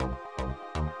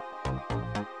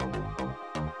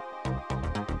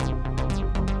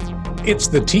It's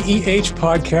the TEH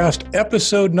Podcast,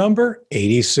 episode number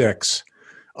 86.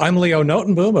 I'm Leo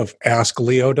Notenboom of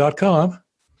AskLeo.com.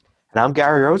 And I'm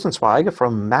Gary Rosenzweig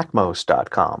from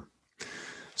MacMost.com.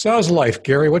 So how's life,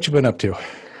 Gary? What you been up to?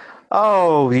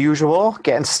 Oh, the usual,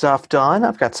 getting stuff done.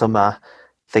 I've got some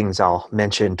things I'll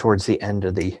mention towards the end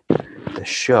of the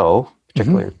show,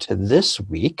 particularly to this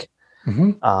week.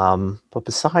 But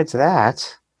besides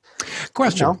that...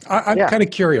 Question. I'm kind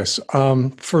of curious.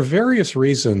 For various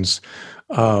reasons,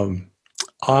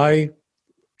 I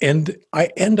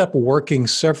end up working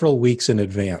several weeks in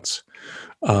advance.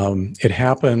 It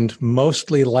happened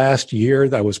mostly last year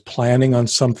that I was planning on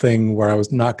something where I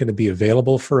was not going to be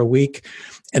available for a week,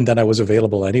 and then I was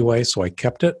available anyway, so I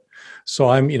kept it. So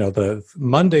the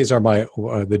Mondays are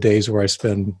the days where I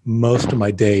spend most of my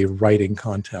day writing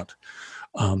content.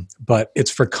 But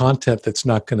it's for content that's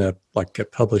not going to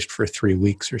get published for 3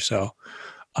 weeks or so.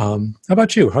 How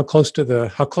about you? How close to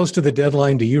the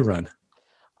deadline do you run?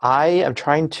 I am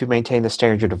trying to maintain the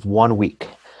standard of 1 week.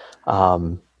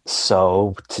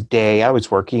 So today I was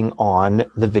working on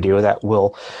the video that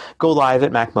will go live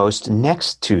at MacMost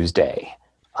next Tuesday.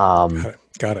 Got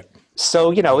it.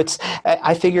 So,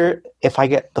 I figure if I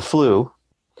get the flu,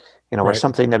 or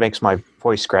something that makes my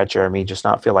voice scratch or me just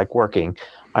not feel like working,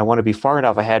 I want to be far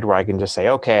enough ahead where I can just say,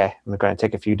 okay, I'm going to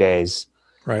take a few days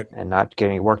and not get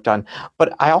any work done.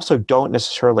 But I also don't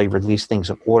necessarily release things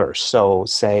in order. So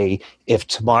say if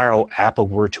tomorrow Apple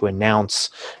were to announce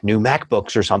new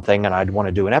MacBooks or something and I'd want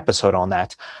to do an episode on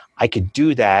that, I could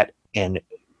do that and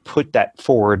put that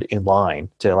forward in line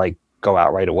to go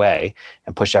out right away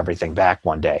and push everything back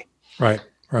one day. Right.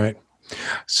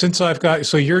 Since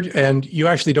you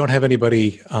actually don't have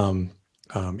anybody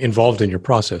involved in your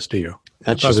process, do you?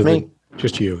 That's just me.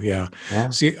 Just you, yeah.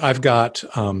 See, I've got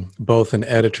both an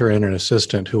editor and an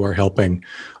assistant who are helping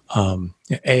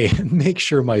make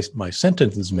sure my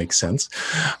sentences make sense,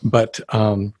 but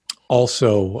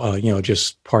also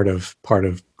just part of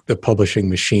the publishing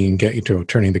machine,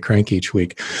 turning the crank each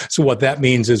week. So what that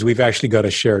means is we've actually got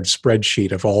a shared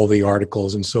spreadsheet of all the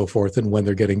articles and so forth and when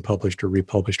they're getting published or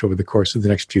republished over the course of the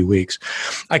next few weeks.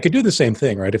 I could do the same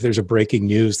thing, right? If there's a breaking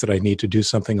news that I need to do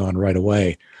something on right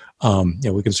away,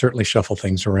 we can certainly shuffle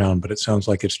things around, but it sounds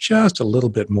like it's just a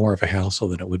little bit more of a hassle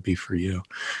than it would be for you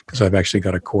because I've actually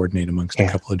got to coordinate amongst a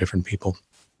couple of different people.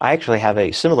 I actually have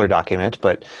a similar document,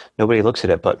 but nobody looks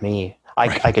at it but me.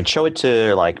 I could show it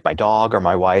to my dog or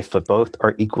my wife, but both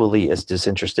are equally as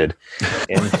disinterested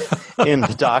in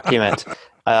the document.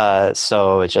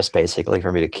 So it's just basically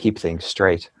for me to keep things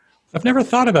straight. I've never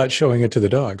thought about showing it to the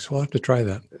dogs. We'll have to try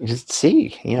that. Just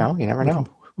see, you never know.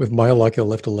 With my luck, he'll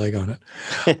lift a leg on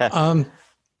it.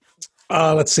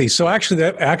 Let's see. So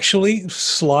that actually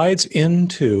slides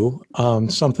into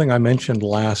something I mentioned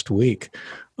last week.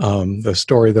 The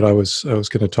story that I was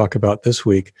going to talk about this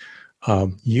week.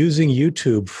 Using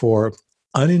YouTube for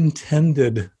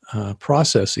unintended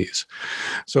processes.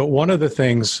 So one of the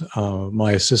things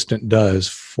my assistant does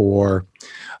for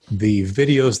the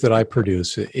videos that I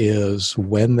produce is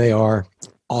when they are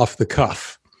off the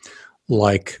cuff,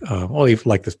 like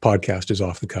this podcast is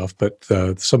off the cuff, but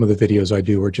some of the videos I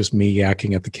do are just me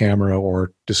yakking at the camera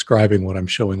or describing what I'm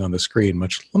showing on the screen,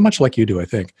 much like you do, I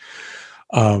think.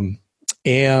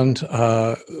 And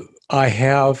I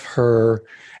have her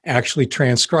actually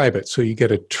transcribe it. So you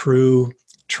get a true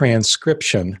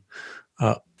transcription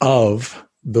of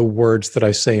the words that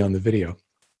I say on the video,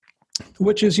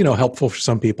 which is, helpful for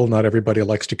some people. Not everybody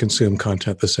likes to consume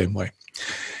content the same way.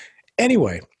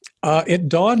 Anyway, it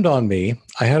dawned on me,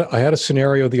 I had a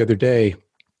scenario the other day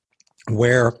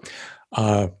where,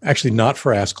 actually not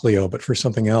for Ask Leo, but for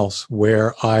something else,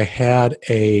 where I had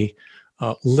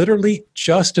literally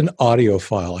just an audio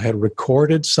file. I had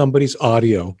recorded somebody's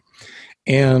audio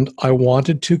and I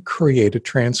wanted to create a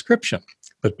transcription.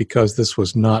 But because this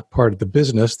was not part of the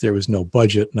business, there was no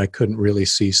budget and I couldn't really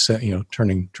see,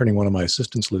 turning one of my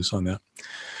assistants loose on that.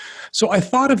 So I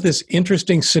thought of this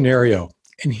interesting scenario.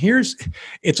 And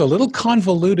it's a little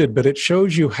convoluted, but it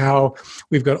shows you how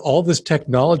we've got all this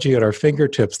technology at our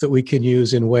fingertips that we can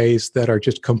use in ways that are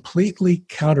just completely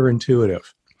counterintuitive.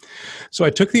 So I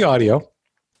took the audio,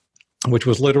 which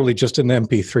was literally just an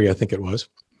MP3, I think it was.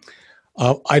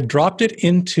 I dropped it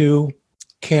into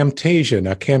Camtasia.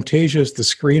 Now, Camtasia is the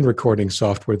screen recording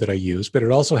software that I use, but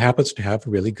it also happens to have a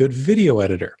really good video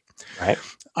editor. Right.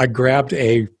 I grabbed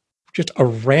just a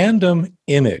random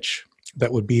image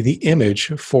that would be the image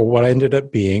for what ended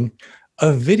up being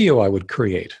a video I would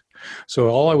create. So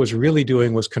all I was really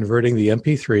doing was converting the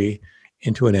MP3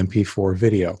 into an MP4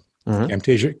 video. Mm-hmm.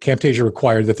 Camtasia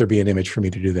required that there be an image for me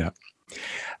to do that.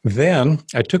 Then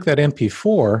I took that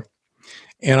MP4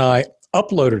 and I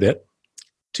uploaded it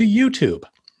to YouTube.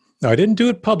 Now, I didn't do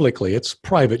it publicly. It's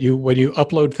private. When you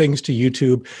upload things to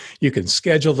YouTube, you can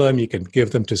schedule them. You can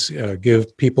give them to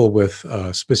give people with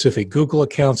specific Google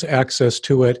accounts access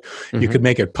to it. You can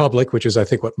make it public, which is, I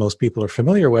think, what most people are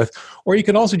familiar with. Or you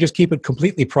can also just keep it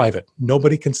completely private.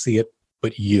 Nobody can see it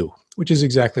but you, which is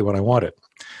exactly what I wanted.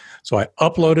 So I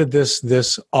uploaded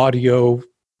this audio/video,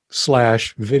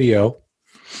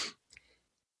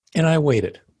 and I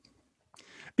waited.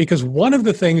 Because one of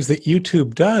the things that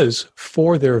YouTube does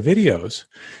for their videos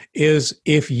is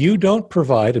if you don't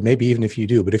provide, and maybe even if you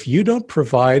do, but if you don't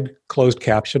provide closed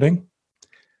captioning,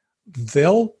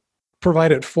 they'll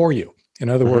provide it for you. In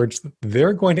other words,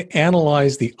 they're going to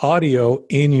analyze the audio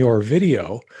in your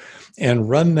video and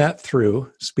run that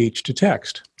through speech to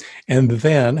text, and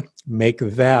then make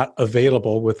that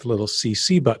available with the little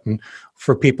CC button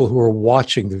for people who are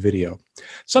watching the video.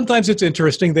 Sometimes it's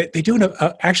interesting that they do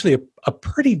actually a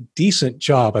pretty decent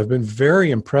job. I've been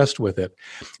very impressed with it.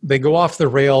 They go off the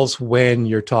rails when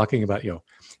you're talking about,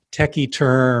 techie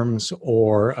terms,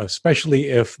 or especially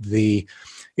if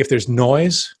there's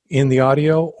noise in the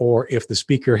audio, or if the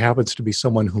speaker happens to be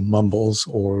someone who mumbles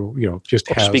or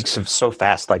speaks so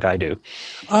fast like I do.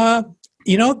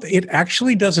 It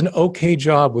actually does an okay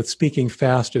job with speaking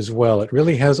fast as well. It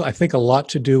really has, I think, a lot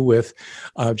to do with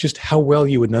just how well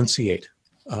you enunciate,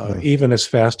 even as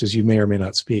fast as you may or may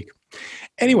not speak.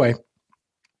 Anyway,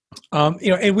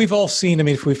 and we've all seen,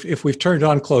 if we've turned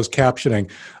on closed captioning,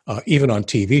 even on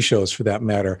TV shows for that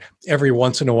matter, every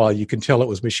once in a while you can tell it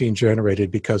was machine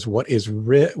generated, because what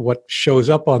shows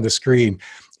up on the screen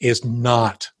is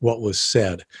not what was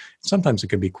said. Sometimes it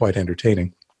can be quite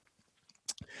entertaining.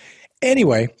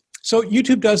 Anyway, so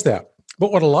YouTube does that.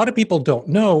 But what a lot of people don't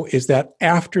know is that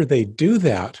after they do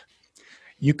that,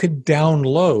 you could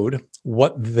download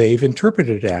what they've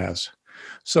interpreted it as.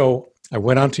 So I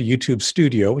went onto YouTube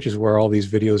Studio, which is where all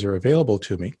these videos are available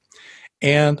to me,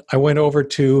 and I went over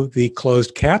to the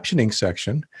closed captioning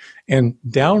section and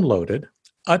downloaded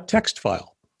a text file.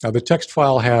 Now, the text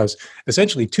file has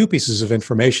essentially two pieces of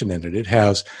information in it. It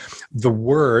has the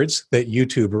words that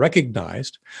YouTube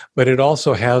recognized, but it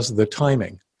also has the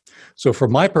timing. So for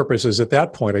my purposes at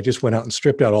that point, I just went out and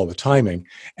stripped out all the timing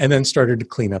and then started to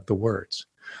clean up the words.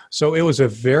 So it was a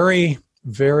very,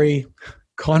 very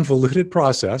convoluted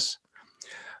process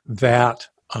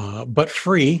but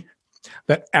free,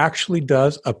 that actually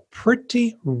does a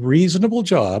pretty reasonable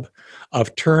job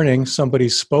of turning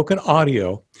somebody's spoken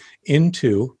audio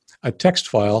into a text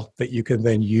file that you can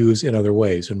then use in other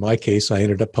ways. In my case, I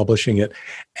ended up publishing it.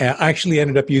 I actually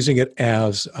ended up using it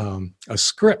as a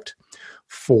script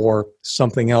for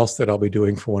something else that I'll be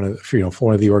doing for one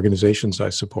of the organizations I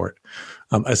support.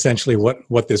 Essentially,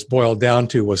 what this boiled down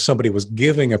to was somebody was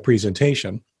giving a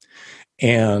presentation,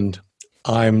 and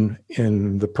I'm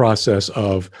in the process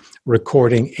of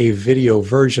recording a video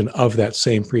version of that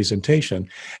same presentation,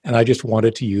 and I just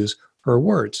wanted to use her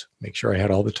words, make sure I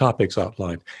had all the topics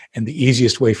outlined. And the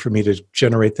easiest way for me to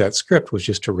generate that script was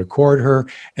just to record her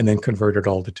and then convert it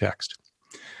all to text.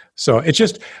 So it's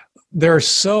just, there are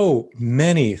so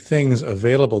many things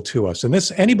available to us, and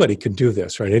anybody can do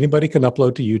this, right? Anybody can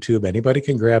upload to YouTube. Anybody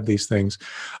can grab these things.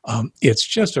 It's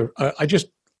just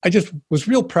I just was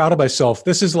real proud of myself.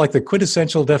 This is like the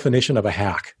quintessential definition of a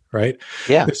hack, right?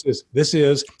 Yeah. This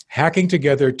is hacking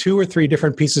together 2 or 3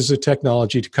 different pieces of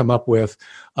technology to come up with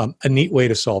a neat way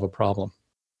to solve a problem.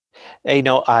 Hey,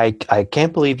 I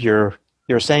can't believe you're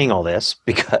saying all this,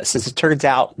 because as it turns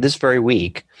out, this very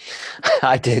week,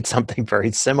 I did something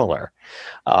very similar.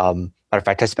 Matter of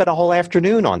fact, I spent a whole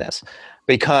afternoon on this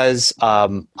because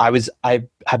I've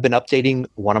been updating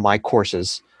one of my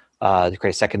courses to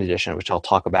create a second edition, which I'll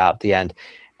talk about at the end.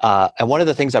 And one of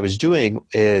the things I was doing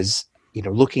is,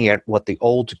 looking at what the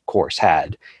old course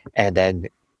had, and then,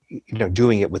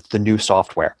 doing it with the new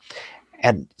software.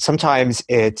 And sometimes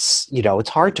it's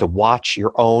hard to watch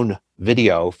your own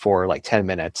video for like 10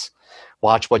 minutes,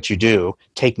 watch what you do,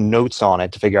 take notes on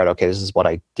it to figure out, okay, this is what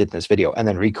I did in this video, and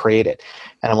then recreate it.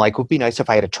 And I'm like, it would be nice if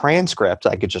I had a transcript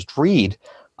I could just read.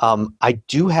 I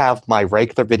do have my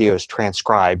regular videos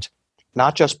transcribed,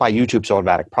 not just by YouTube's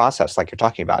automatic process like you're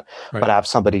talking about, right, but I have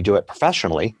somebody do it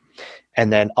professionally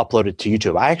and then upload it to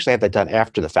YouTube. I actually have that done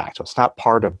after the fact, so it's not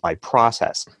part of my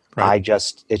process. Right.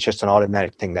 It's just an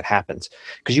automatic thing that happens,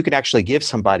 because you can actually give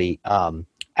somebody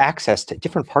access to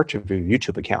different parts of your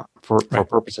YouTube account for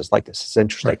purposes like this. It's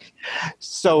interesting. Right.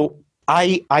 So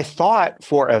I thought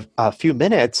for a few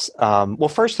minutes,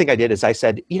 first thing I did is I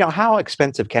said, how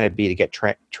expensive can it be to get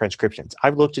transcriptions?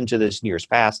 I've looked into this in years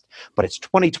past, but it's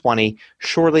 2020.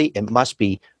 Surely it must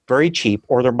be very cheap,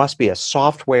 or there must be a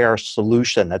software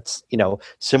solution that's,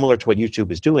 similar to what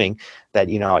YouTube is doing that,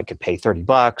 I could pay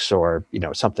 $30 or,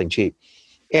 something cheap.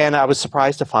 And I was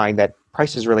surprised to find that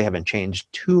prices really haven't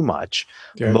changed too much.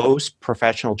 Yeah. Most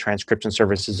professional transcription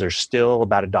services are still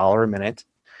about $1 a minute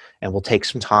and will take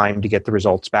some time to get the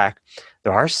results back.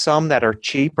 There are some that are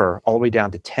cheaper, all the way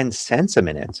down to 10 cents a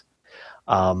minute,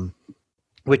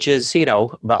 which is,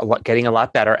 getting a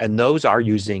lot better. And those are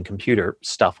using computer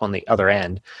stuff on the other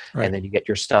end. Right. And then you get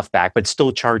your stuff back, but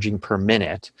still charging per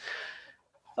minute.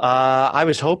 I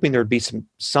was hoping there would be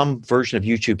some version of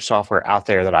YouTube software out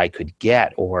there that I could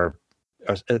get, or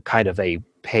a kind of a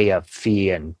pay a fee,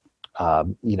 and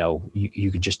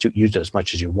you could just use it as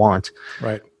much as you want.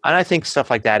 Right. And I think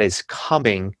stuff like that is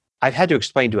coming. I've had to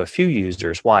explain to a few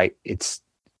users why it's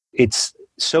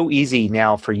so easy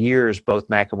now. For years, both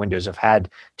Mac and Windows have had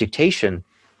dictation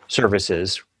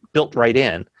services built right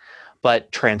in,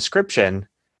 but transcription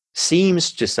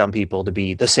seems to some people to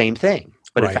be the same thing.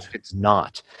 But in fact, it's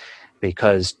not,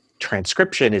 because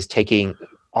transcription is taking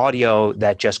audio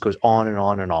that just goes on and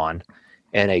on and on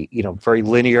in a very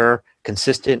linear,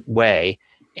 consistent way,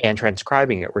 and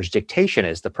transcribing it. Whereas dictation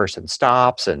is the person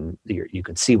stops and you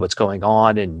can see what's going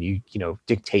on, and you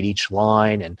dictate each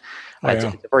line, and it's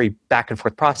a very back and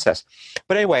forth process.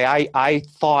 But anyway, I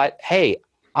thought, hey,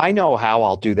 I know how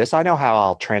I'll do this. I know how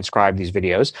I'll transcribe these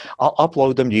videos. I'll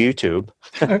upload them to YouTube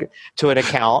to an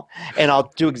account, and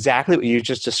I'll do exactly what you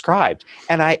just described.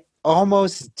 And I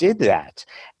almost did that.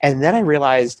 And then I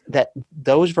realized that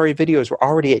those very videos were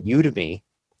already at Udemy,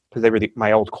 because they were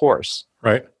my old course.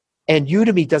 Right. And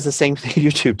Udemy does the same thing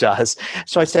YouTube does.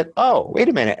 So I said, oh, wait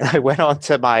a minute. And I went on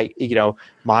to my,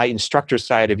 my instructor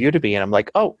side of Udemy, and I'm like,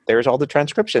 oh, there's all the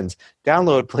transcriptions.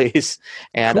 Download, please.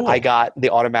 And cool. I got the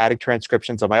automatic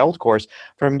transcriptions of my old course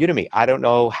from Udemy. I don't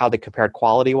know how they compared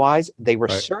quality-wise. They were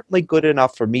certainly good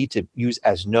enough for me to use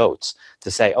as notes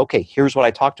to say, okay, here's what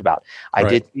I talked about. I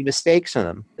did see mistakes in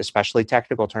them, especially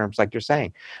technical terms like you're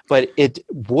saying. But it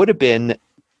would have been,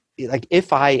 like,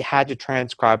 if I had to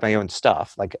transcribe my own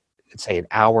stuff, like, say, an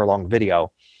hour-long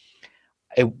video,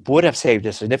 it would have saved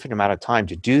a significant amount of time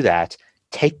to do that,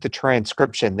 take the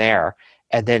transcription there,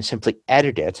 and then simply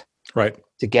edit it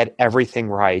to get everything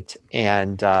right,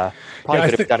 and probably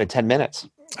could have done it in 10 minutes.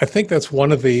 I think that's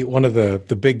one of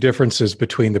the big differences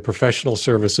between the professional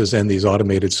services and these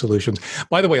automated solutions.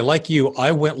 By the way, like you,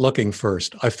 I went looking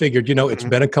first. I figured, it's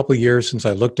been a couple of years since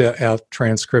I looked at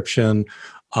transcription,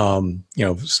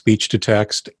 speech to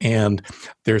text, and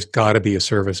there's got to be a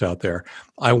service out there.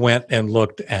 I went and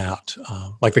looked at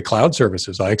like the cloud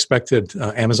services. I expected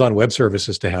Amazon Web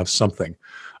Services to have something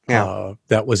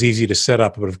that was easy to set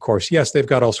up. But of course, yes, they've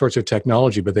got all sorts of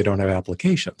technology, but they don't have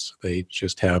applications. They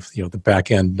just have, the back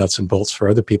end nuts and bolts for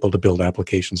other people to build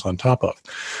applications on top of.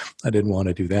 I didn't want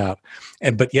to do that.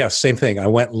 But yes, same thing. I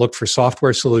went and looked for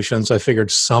software solutions. I figured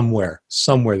somewhere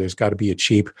there's got to be a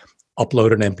cheap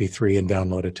upload an MP3 and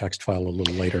download a text file a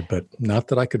little later, but not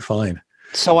that I could find.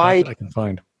 So I can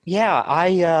find.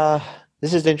 Yeah,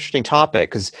 this is an interesting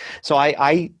topic, because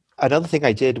another thing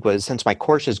I did was, since my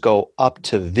courses go up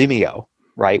to Vimeo,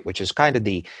 right, which is kind of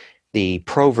the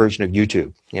pro version of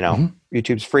YouTube.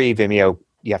 YouTube's free, Vimeo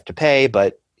you have to pay,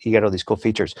 but you get all these cool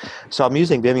features. So I'm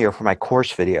using Vimeo for my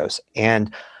course videos,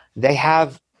 and they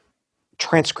have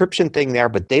transcription thing there,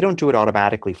 but they don't do it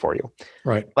automatically for you.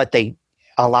 Right. But they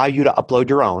allow you to upload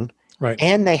your own,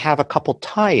 and they have a couple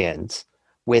tie-ins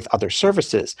with other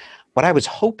services. What I was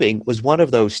hoping was one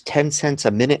of those 10 cents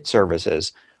a minute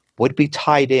services would be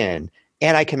tied in,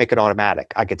 and I can make it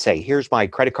automatic. I could say, here's my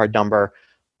credit card number,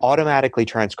 automatically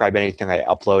transcribe anything I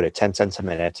upload at 10 cents a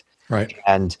minute. Right.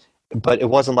 But it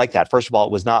wasn't like that. First of all,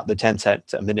 it was not the 10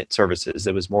 cents a minute services.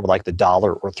 It was more like the $1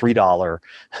 or $3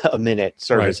 a minute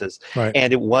services. Right.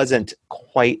 And it wasn't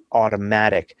quite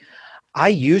automatic. I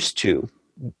used to,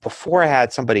 before I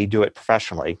had somebody do it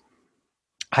professionally,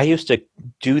 I used to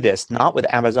do this not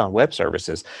with Amazon Web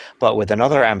Services, but with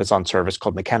another Amazon service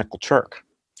called Mechanical Turk.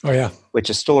 Oh, yeah. Which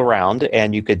is still around,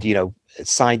 and you could,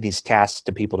 assign these tasks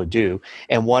to people to do.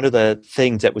 And one of the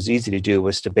things that was easy to do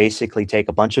was to basically take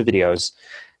a bunch of videos,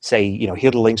 say, here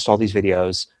are the links to all these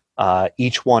videos.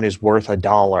 Each one is worth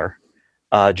 $1.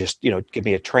 Just, give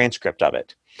me a transcript of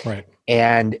it. Right.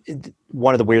 And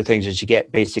one of the weird things is you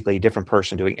get basically a different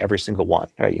person doing every single one.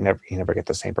 Right? You never get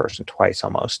the same person twice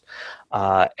almost,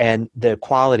 and the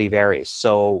quality varies.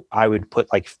 So I would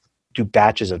do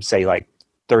batches of, say,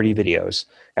 30 videos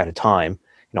at a time.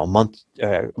 A month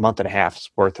and a half's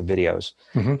worth of videos,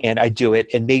 and I do it,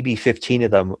 and maybe 15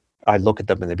 of them I'd look at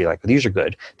them and they'd be like, these are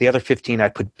good. The other 15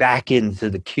 I'd put back into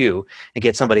the queue and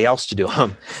get somebody else to do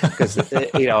them because,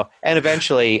 and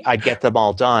eventually I'd get them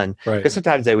all done because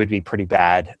sometimes they would be pretty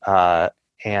bad.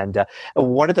 And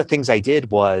one of the things I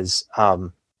did was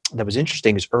that was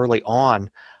interesting is early on,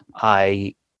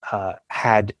 I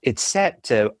had it set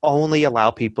to only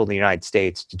allow people in the United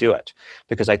States to do it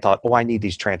because I thought, I need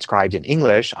these transcribed in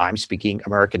English. I'm speaking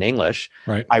American English.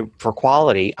 Right. For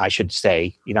quality, I should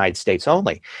say United States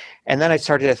only. And then I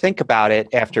started to think about it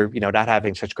after, not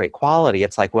having such great quality.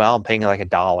 It's like, I'm paying like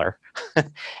 $1.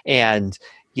 And,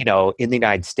 in the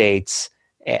United States,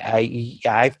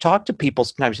 I've talked to people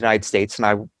sometimes in the United States and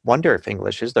I wonder if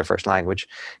English is their first language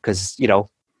because,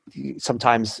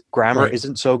 sometimes grammar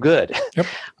isn't so good.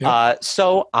 Yep.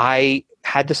 So I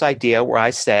had this idea where I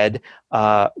said,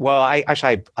 I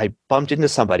bumped into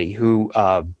somebody who,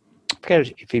 I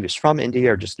forget if he was from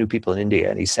India or just knew people in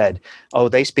India. And he said,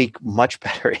 they speak much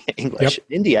better English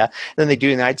in India than they do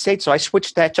in the United States. So I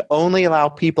switched that to only allow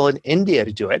people in India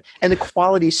to do it. And the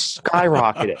quality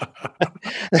skyrocketed.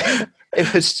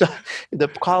 The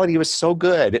quality was so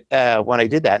good when I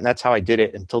did that, and that's how I did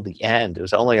it until the end. It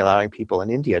was only allowing people in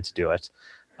India to do it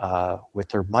with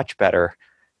their much better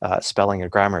spelling and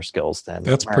grammar skills than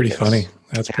That's Americans. Pretty funny.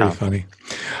 That's pretty funny.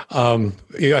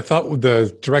 I thought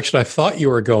the direction I thought you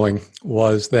were going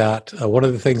was that one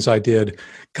of the things I did,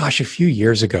 a few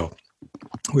years ago,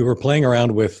 we were playing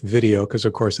around with video because,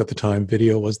 of course, at the time,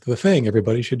 video was the thing.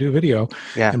 Everybody should do video.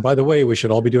 Yeah. And by the way, we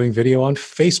should all be doing video on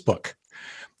Facebook.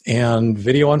 And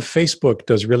video on Facebook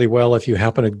does really well if you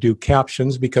happen to do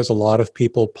captions because a lot of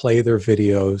people play their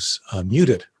videos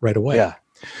muted right away. Yeah.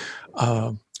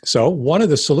 So one of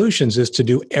the solutions is to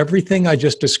do everything I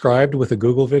just described with the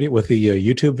Google video, with the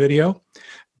YouTube video,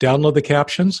 download the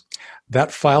captions.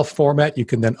 That file format you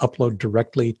can then upload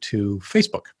directly to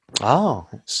Facebook. Oh.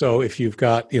 So if you've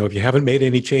got, if you haven't made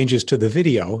any changes to the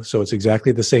video, so it's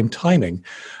exactly the same timing,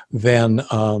 then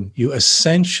you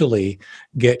essentially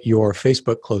get your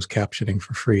Facebook closed captioning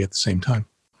for free at the same time.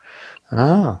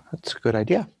 Oh, that's a good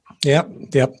idea. Yep.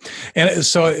 And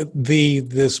so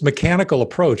this mechanical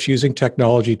approach using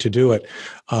technology to do it,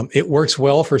 it works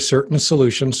well for certain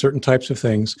solutions, certain types of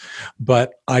things,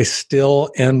 but I still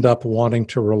end up wanting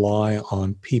to rely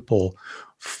on people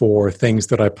for things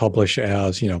that I publish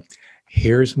as,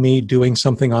 here's me doing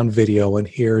something on video and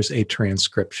here's a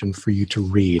transcription for you to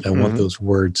read. I want those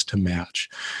words to match.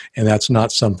 And that's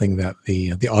not something that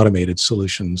the automated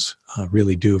solutions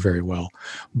really do very well.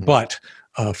 But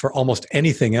for almost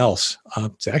anything else,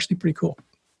 it's actually pretty cool.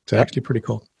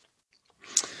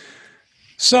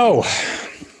 So,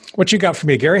 what you got for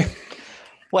me, Gary?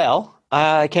 Well,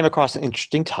 I came across an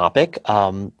interesting topic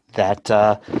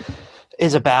that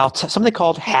is about something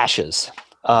called hashes.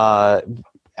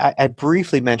 I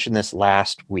briefly mentioned this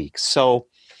last week. So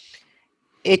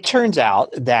it turns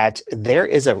out that there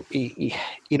is in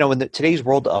today's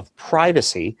world of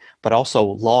privacy, but also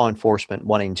law enforcement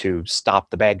wanting to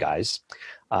stop the bad guys,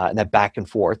 and that back and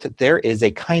forth, there is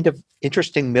a kind of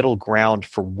interesting middle ground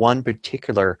for one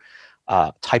particular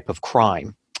type of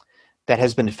crime that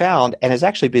has been found and has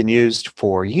actually been used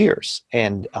for years.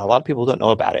 And a lot of people don't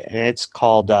know about it. And it's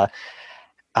called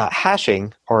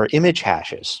hashing or image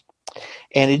hashes.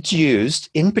 And it's used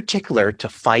in particular to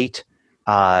fight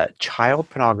child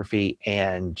pornography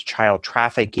and child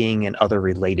trafficking and other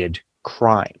related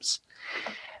crimes.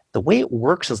 The way it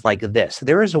works is like this.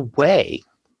 There is a way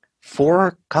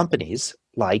for companies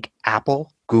like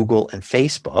Apple, Google, and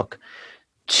Facebook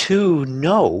to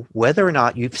know whether or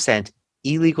not you've sent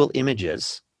illegal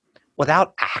images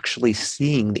without actually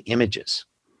seeing the images.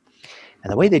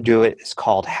 And the way they do it is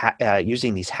called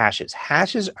using these hashes.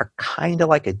 Hashes are kind of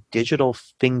like a digital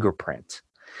fingerprint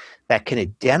that can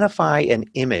identify an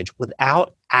image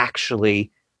without actually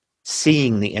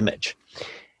seeing the image.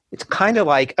 It's kind of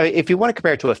like, if you want to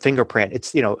compare it to a fingerprint,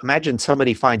 it's, imagine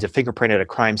somebody finds a fingerprint at a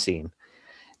crime scene.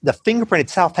 The fingerprint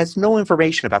itself has no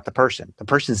information about the person. The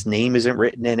person's name isn't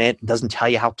written in it. It doesn't tell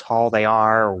you how tall they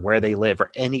are or where they live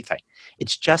or anything.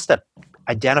 It's just a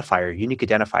identifier, unique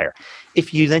identifier.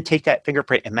 If you then take that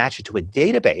fingerprint and match it to a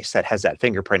database that has that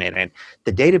fingerprint in it,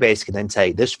 the database can then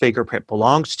say this fingerprint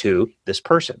belongs to this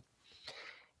person.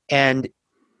 And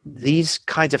these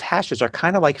kinds of hashes are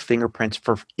kind of like fingerprints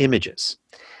for images.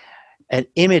 An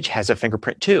image has a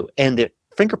fingerprint too, and the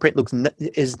fingerprint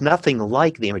is nothing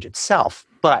like the image itself,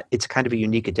 but it's kind of a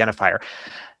unique identifier.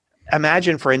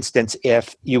 Imagine, for instance,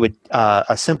 if you would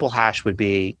a simple hash would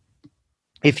be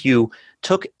if you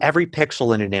took every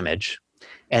pixel in an image,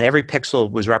 and every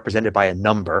pixel was represented by a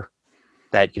number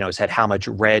that said how much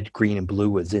red, green, and blue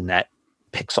was in that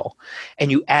pixel,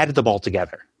 and you added them all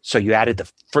together. So you added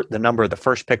the number of the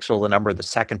first pixel, the number of the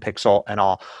second pixel, and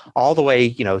all the way,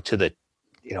 to the,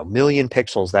 million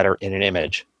pixels that are in an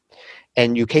image.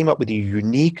 And you came up with a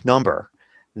unique number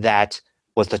that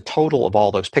was the total of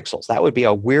all those pixels. That would be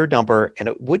a weird number, and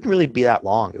it wouldn't really be that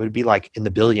long. It would be like in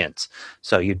the billions.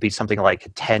 So you'd be something like a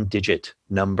 10-digit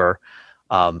number.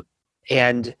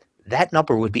 And that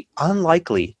number would be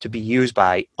unlikely to be used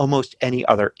by almost any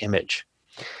other image.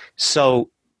 So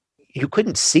you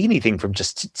couldn't see anything from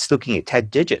just looking at 10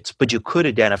 digits, but you could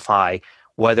identify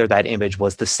whether that image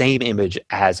was the same image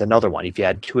as another one. If you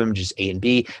had two images, A and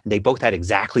B, and they both had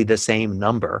exactly the same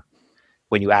number,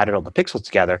 when you added all the pixels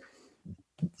together,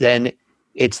 then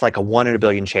it's like a 1 in a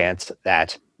billion chance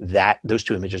that those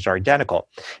two images are identical.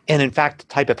 And in fact, the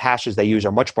type of hashes they use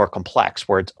are much more complex,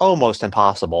 where it's almost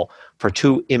impossible for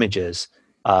two images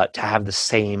to have the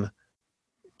same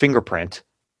fingerprint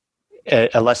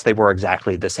unless they were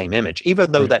exactly the same image,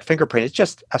 even though that fingerprint is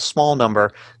just a small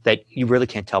number that you really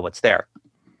can't tell what's there.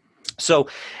 So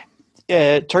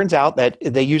it turns out that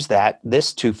they use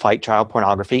this to fight child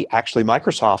pornography. Actually,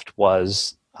 Microsoft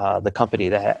was the company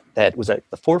that was at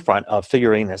the forefront of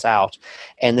figuring this out.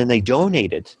 And then they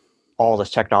donated all this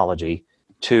technology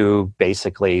to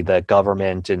basically the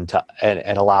government and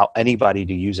allow anybody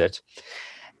to use it.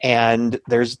 And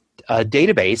there's a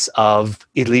database of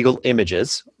illegal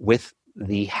images with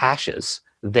the hashes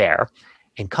there.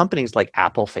 And companies like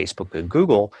Apple, Facebook, and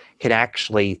Google can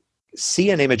actually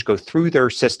see an image go through their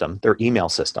system, their email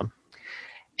system,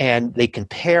 and they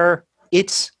compare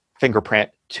its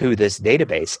fingerprint to this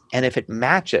database. And if it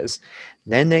matches,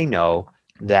 then they know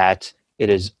that it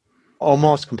is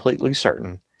almost completely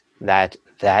certain that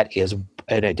that is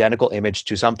an identical image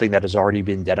to something that has already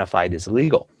been identified as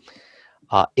illegal.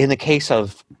 In the case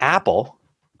of Apple,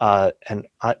 and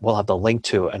we'll have the link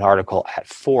to an article at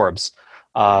Forbes,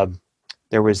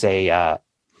 there was I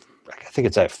think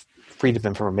it's a Freedom of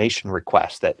Information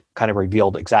request that kind of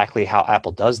revealed exactly how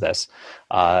Apple does this.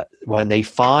 When they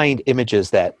find images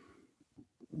that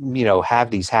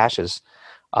have these hashes,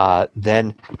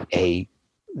 then the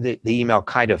email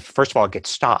kind of, first of all, it gets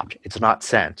stopped. It's not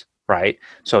sent, right?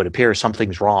 So it appears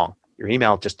something's wrong. Your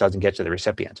email just doesn't get to the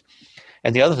recipient.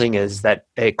 And the other thing is that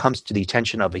it comes to the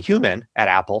attention of a human at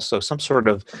Apple, so some sort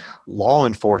of law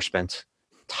enforcement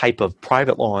type of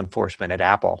private law enforcement at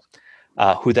Apple,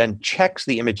 who then checks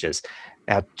the images.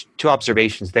 Now, two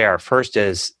observations there. First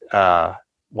is a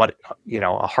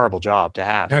horrible job to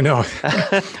have. I know.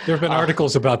 There have been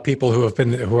articles about people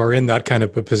who are in that kind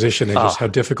of a position and just how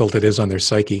difficult it is on their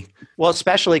psyche. Well,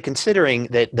 especially considering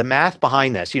that the math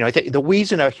behind this, the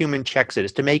reason a human checks it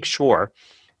is to make sure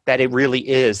that it really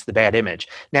is the bad image.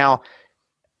 Now,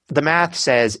 the math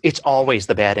says it's always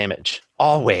the bad image.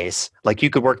 Always. Like,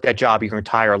 you could work that job your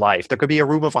entire life. There could be a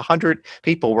room of 100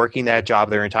 people working that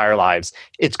job their entire lives.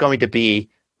 It's going to be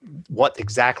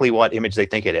exactly what image they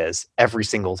think it is every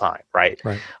single time, right?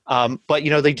 But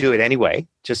they do it anyway,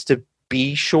 just to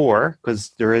be sure,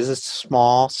 because there is a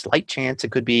slight chance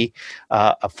it could be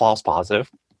a false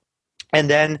positive. And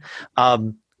then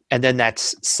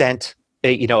that's sent.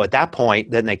 At that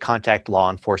point, then they contact law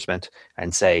enforcement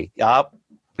and say,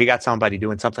 we got somebody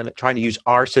doing something, trying to use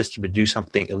our system to do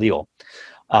something illegal.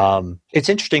 It's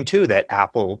interesting, too, that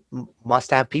Apple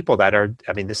must have people that are,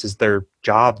 this is their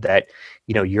job, that,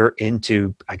 you're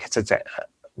into, I guess it's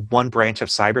one branch of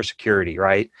cybersecurity,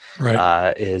 right?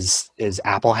 Is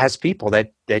Apple has people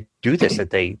that do this, that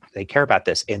they care about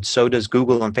this. And so does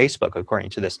Google and Facebook,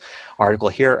 according to this article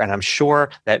here. And I'm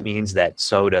sure that means that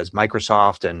so does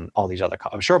Microsoft and all these other,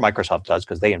 I'm sure Microsoft does,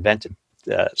 because they invented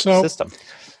the system.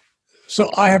 So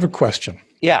I have a question.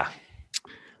 Yeah.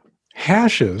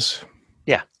 Hashes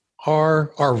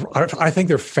are I think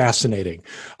they're fascinating.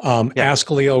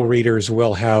 Ask Leo readers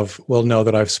will know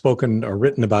that I've spoken or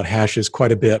written about hashes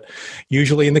quite a bit,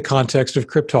 usually in the context of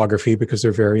cryptography, because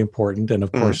they're very important. And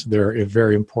of course, they're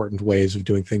very important ways of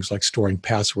doing things like storing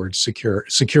passwords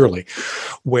securely,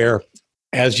 where,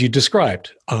 as you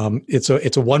described, it's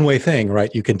a one-way thing, right?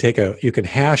 You can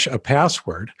hash a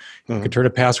password, you can turn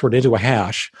a password into a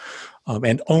hash,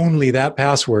 and only that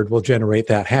password will generate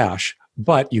that hash.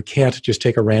 But you can't just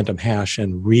take a random hash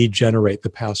and regenerate the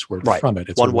password from it.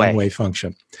 It's a one-way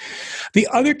function. The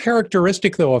other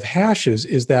characteristic, though, of hashes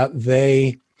is that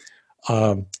they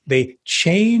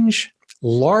change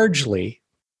largely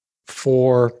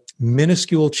for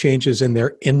minuscule changes in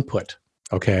their input.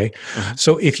 Okay,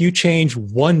 so if you change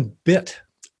one bit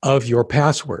of your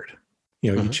password,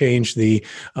 you change the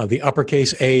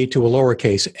uppercase A to a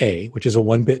lowercase a, which is a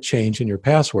 1-bit change in your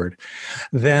password,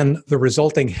 then the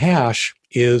resulting hash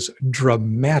is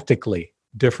dramatically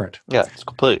different. Yeah, it's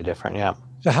completely different. Yeah.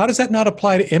 So how does that not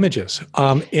apply to images?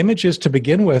 Images, to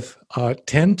begin with,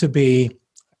 tend to be,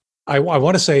 I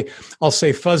want to say, I'll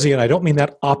say fuzzy, and I don't mean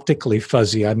that optically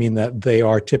fuzzy. I mean that they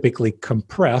are typically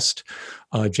compressed.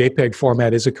 JPEG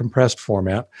format is a compressed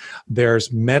format. There's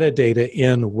metadata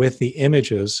in with the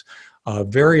images.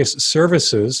 Various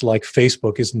services like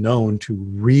Facebook is known to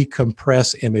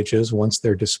recompress images once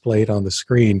they're displayed on the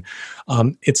screen.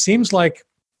 It seems like,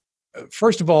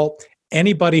 first of all,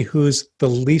 anybody who's the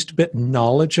least bit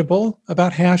knowledgeable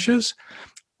about hashes,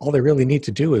 all they really need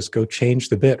to do is go change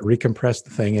the bit, recompress the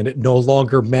thing, and it no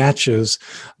longer matches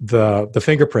the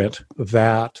fingerprint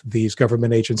that these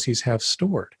government agencies have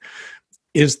stored.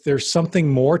 Is there something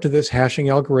more to this hashing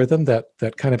algorithm that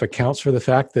kind of accounts for the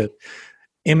fact that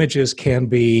images can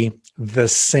be the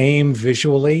same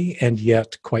visually and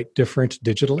yet quite different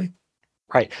digitally?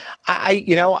 Right.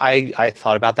 I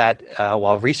thought about that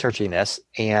while researching this,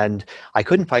 and I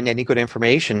couldn't find any good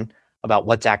information about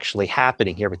what's actually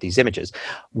happening here with these images.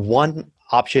 One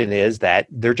option is that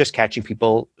they're just catching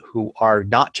people who are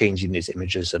not changing these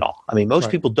images at all. I mean, most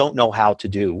people don't know how to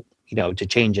do, to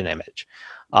change an image.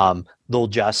 They'll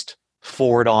just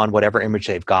forward on whatever image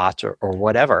they've got or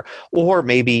whatever. Or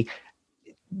maybe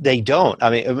they don't. I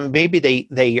mean, maybe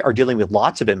they are dealing with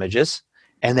lots of images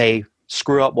and they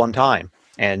screw up one time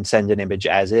and send an image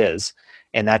as is,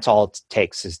 and that's all it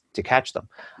takes is to catch them.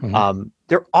 Mm-hmm.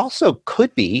 There also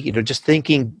could be, just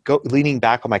leaning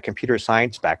back on my computer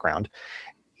science background,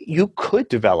 you could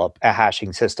develop a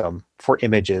hashing system for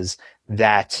images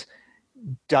that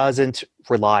doesn't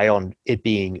rely on it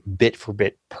being bit for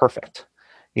bit perfect.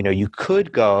 You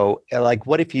could go, like,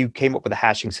 what if you came up with a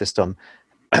hashing system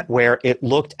where it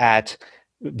looked at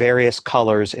various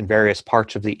colors in various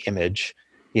parts of the image,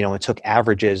 and took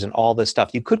averages and all this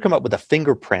stuff. You could come up with a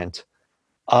fingerprint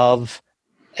of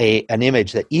an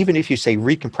image that, even if you say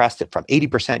recompressed it from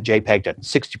 80% JPEG to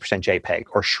 60% JPEG,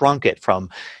 or shrunk it from,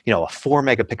 a 4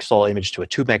 megapixel image to a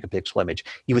 2 megapixel image,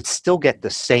 you would still get the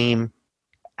same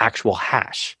actual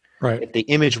hash. Right. If the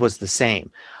image was the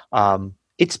same.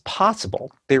 It's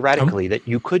possible, theoretically, that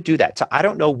you could do that. So I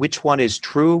don't know which one is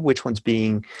true, which one's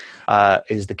being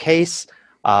is the case.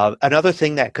 Another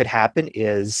thing that could happen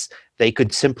is they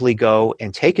could simply go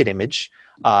and take an image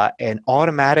and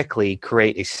automatically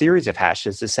create a series of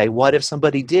hashes to say, what if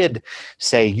somebody did,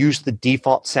 say, use the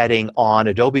default setting on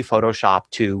Adobe Photoshop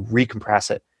to recompress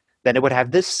it? Then it would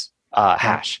have this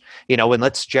hash, and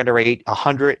let's generate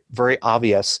 100 very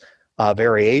obvious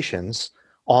variations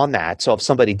on that. So if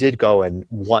somebody did go and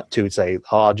want to say,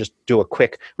 I'll just do a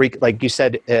quick, like you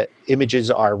said,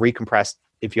 images are recompressed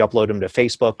if you upload them to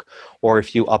Facebook, or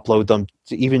if you upload them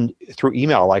to even through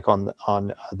email, like on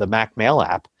the Mac Mail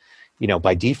app,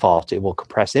 by default, it will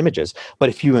compress images. But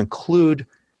if you include,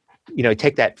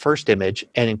 take that first image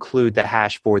and include the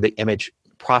hash for the image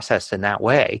processed in that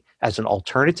way as an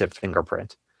alternative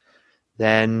fingerprint,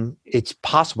 then it's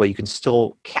possible you can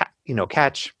still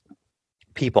catch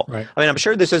people. Right. I mean, I'm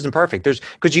sure this isn't perfect.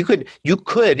 Because you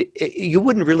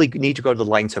wouldn't really need to go to the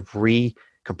lengths of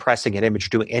recompressing an image,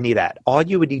 doing any of that. All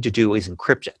you would need to do is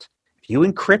encrypt it. If you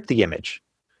encrypt the image,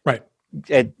 right,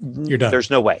 you're done. There's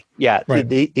no way. Yeah, right.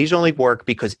 These only work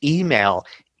because email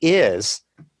is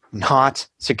not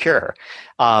secure.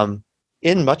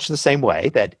 In much the same way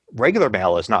that regular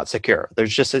mail is not secure.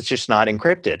 It's just not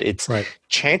encrypted. It's right.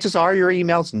 Chances are your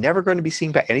email's never going to be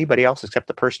seen by anybody else except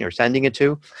the person you're sending it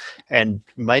to, and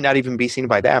might not even be seen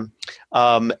by them.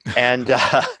 But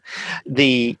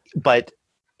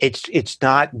it's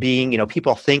not being,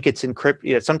 people think it's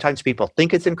encrypted. Sometimes people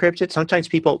think it's encrypted. Sometimes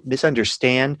people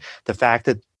misunderstand the fact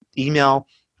that email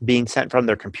being sent from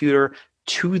their computer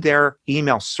to their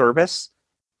email service,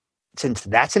 since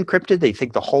that's encrypted, they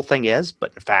think the whole thing is.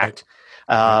 But in fact,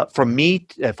 from me,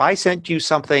 if I sent you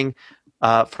something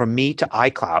from me to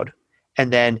iCloud,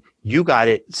 and then you got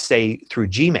it, say, through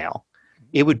Gmail,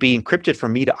 it would be encrypted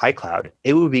from me to iCloud.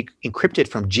 It would be encrypted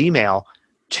from Gmail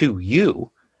to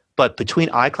you. But between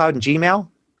iCloud and Gmail,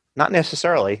 not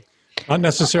necessarily. Not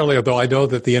necessarily, although I know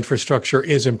that the infrastructure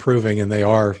is improving and they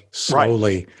are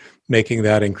slowly making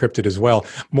that encrypted as well.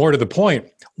 More to the point,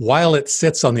 while it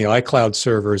sits on the iCloud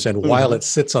servers and while it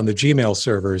sits on the Gmail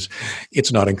servers,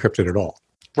 it's not encrypted at all.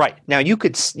 Right. Now, you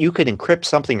could encrypt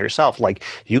something yourself. Like,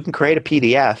 you can create a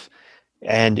PDF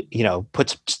and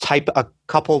type a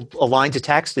couple of lines of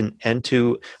text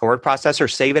into a word processor,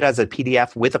 save it as a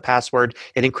PDF with a password,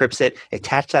 it encrypts it,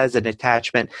 attach that as an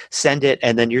attachment, send it,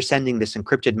 and then you're sending this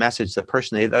encrypted message. The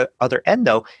person at the other end,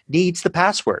 though, needs the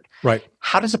password. Right.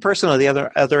 How does the person on the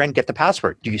other end get the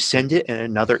password? Do you send it in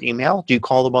another email? Do you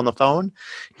call them on the phone?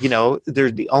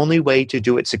 The only way to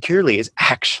do it securely is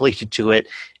actually to do it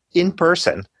in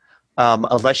person.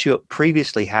 Unless you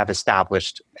previously have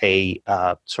established a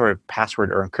sort of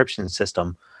password or encryption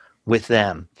system with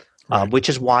them, right. Which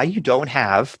is why you don't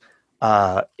have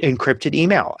encrypted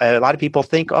email. A lot of people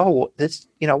think,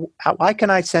 why can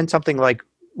I send something like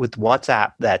with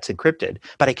WhatsApp that's encrypted,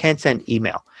 but I can't send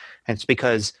email? And it's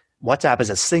because WhatsApp is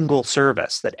a single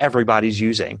service that everybody's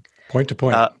using. Point to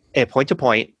point. Point to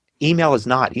point. Email is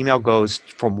not. Email goes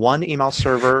from one email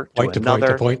server to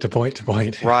another. Point to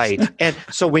point. Right. And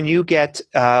so when you get,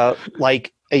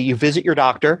 you visit your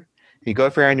doctor, you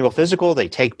go for your annual physical, they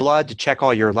take blood to check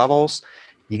all your levels.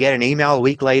 You get an email a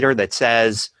week later that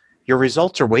says, your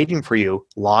results are waiting for you.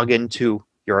 Log into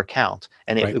your account.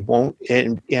 And it won't,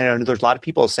 and there's a lot of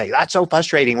people who say, that's so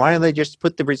frustrating. Why don't they just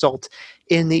put the result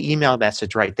in the email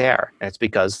message right there? And it's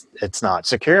because it's not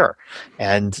secure.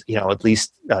 And, at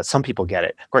least some people get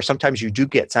it. Of course, sometimes you do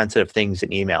get sensitive things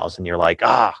in emails and you're like,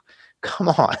 come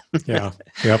on. Yeah.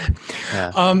 Yep.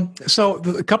 Yeah. So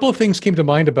a couple of things came to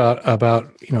mind about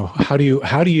how do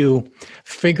you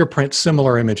fingerprint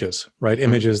similar images, right? Mm-hmm.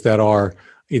 Images that are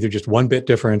either just one bit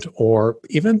different or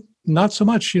even not so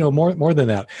much, more than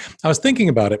that. I was thinking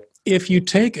about it. If you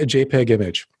take a JPEG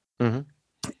image mm-hmm.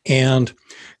 and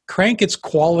crank its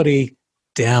quality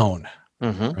down,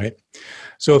 mm-hmm. right?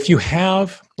 So if you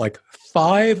have like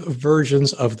 5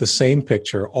 versions of the same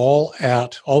picture, all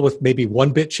with maybe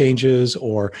 1-bit changes,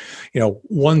 or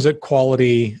one's at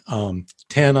quality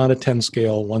 10 on a 10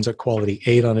 scale, one's at quality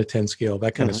 8 on a 10 scale,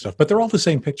 that kind mm-hmm. of stuff. But they're all the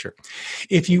same picture.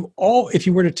 If you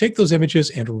were to take those images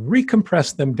and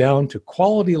recompress them down to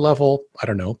quality level,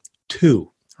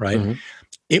 2, right? Mm-hmm.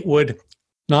 It would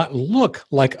not look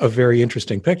like a very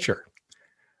interesting picture.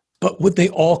 But would they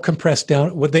all compress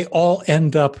down? Would they all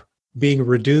end up being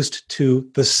reduced to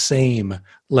the same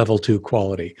level 2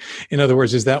 quality? In other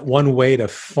words, is that one way to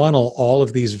funnel all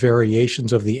of these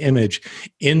variations of the image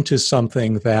into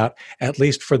something that, at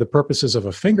least for the purposes of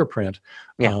a fingerprint,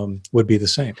 would be the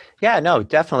same? Yeah, no,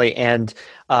 definitely. And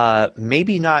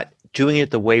maybe not doing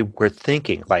it the way we're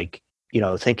thinking, like,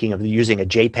 thinking of using a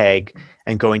JPEG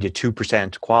and going to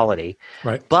 2% quality.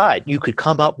 Right. But you could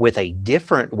come up with a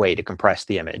different way to compress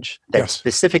the image that's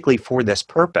specifically for this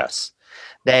purpose,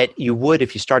 that you would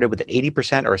if you started with an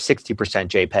 80% or a 60%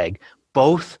 JPEG.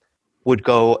 Both would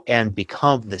go and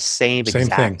become the same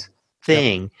exact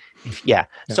thing. Yep.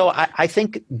 So I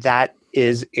think that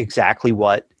is exactly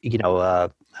what, I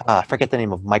forget the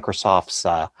name of Microsoft's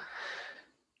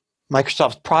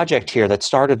project here that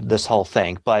started this whole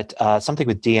thing, but something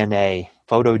with DNA,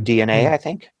 photo DNA, I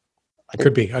think. It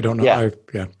could be. I don't know.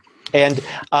 And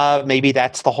maybe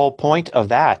that's the whole point of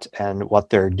that and what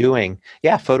they're doing.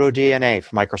 Yeah, photo DNA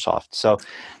from Microsoft. So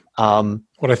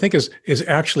what I think is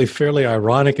actually fairly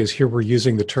ironic is here we're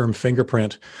using the term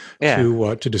fingerprint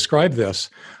to describe this.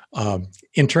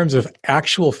 In terms of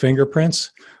actual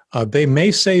fingerprints, they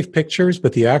may save pictures,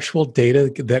 but the actual data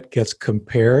that gets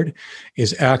compared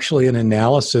is actually an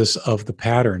analysis of the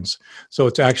patterns. So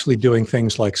it's actually doing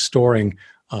things like storing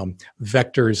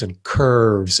vectors and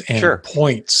curves and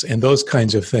points and those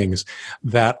kinds of things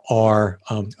that are,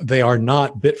 they are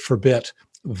not bit for bit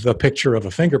the picture of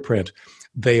a fingerprint.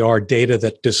 They are data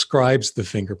that describes the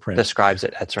fingerprint. Describes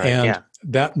it, that's right, and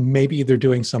that maybe they're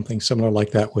doing something similar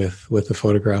like that with the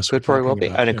photographs. Could very well be,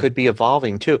 and it could be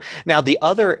evolving too. Now, the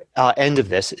other end of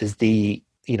this is the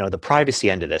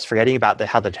privacy end of this, forgetting about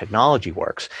how the technology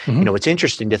works. Mm-hmm. It's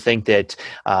interesting to think that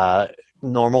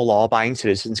normal law-abiding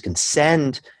citizens can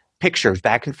send pictures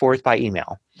back and forth by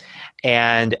email,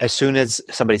 and as soon as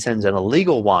somebody sends an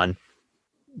illegal one,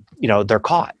 they're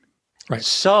caught. Right.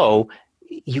 So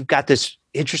you've got this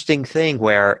interesting thing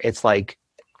where it's like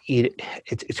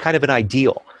it's kind of an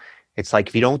ideal. It's like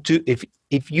if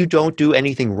you don't do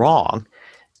anything wrong,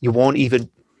 you won't even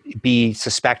be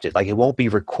suspected. Like it won't be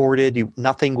recorded.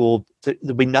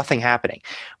 There'll be nothing happening.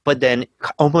 But then,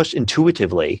 almost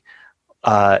intuitively,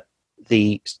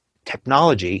 the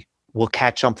technology will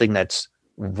catch something that's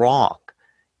wrong,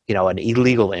 an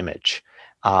illegal image.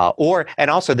 And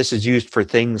also this is used for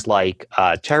things like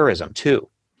terrorism too.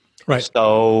 Right.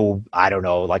 So I don't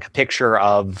know, like a picture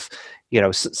of,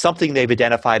 something they've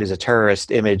identified as a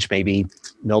terrorist image, maybe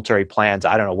military plans.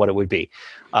 I don't know what it would be.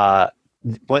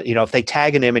 if they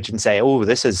tag an image and say, "Oh,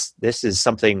 this is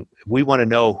something we want to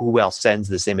know who else sends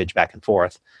this image back and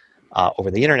forth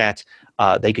over the internet,"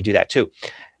 they could do that too.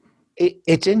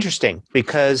 It's interesting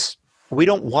because we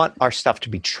don't want our stuff to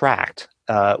be tracked.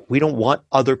 We don't want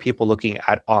other people looking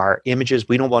at our images.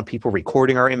 We don't want people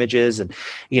recording our images and,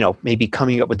 maybe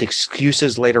coming up with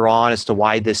excuses later on as to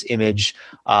why this image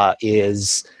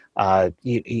is,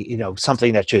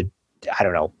 something that should, I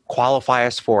don't know, qualify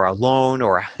us for a loan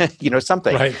or,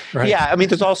 something. Right. Yeah. I mean,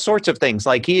 there's all sorts of things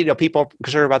like, people are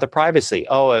concerned about their privacy.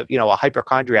 Oh, a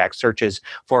hypochondriac searches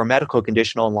for a medical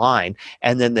condition online,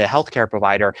 and then the healthcare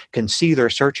provider can see their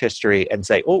search history and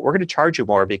say, oh, we're going to charge you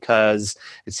more because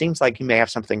it seems like you may have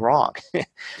something wrong.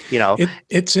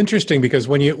 It's interesting because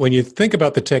when you think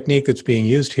about the technique that's being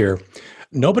used here,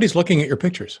 nobody's looking at your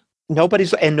pictures.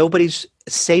 Nobody's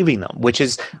saving them, which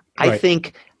is, I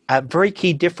think, a very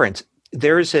key difference.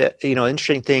 There's a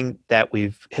interesting thing that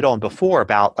we've hit on before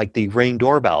about like the Ring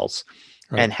doorbells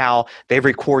and how they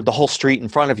record the whole street in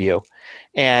front of you,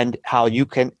 and how you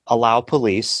can allow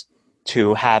police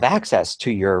to have access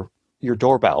to your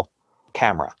doorbell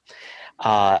camera,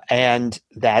 and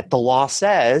that the law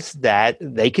says that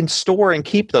they can store and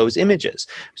keep those images.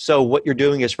 So what you're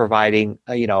doing is providing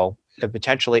a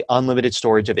potentially unlimited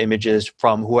storage of images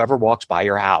from whoever walks by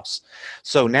your house.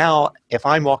 So now if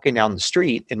I'm walking down the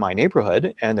street in my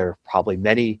neighborhood, and there are probably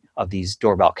many of these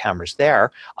doorbell cameras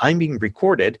there, I'm being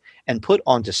recorded and put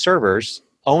onto servers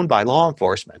owned by law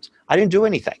enforcement. I didn't do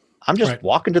anything. I'm just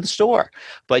walking to the store.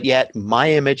 But yet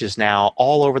my image is now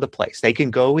all over the place. They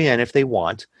can go in if they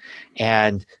want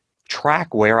and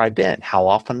track where I've been. How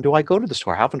often do I go to the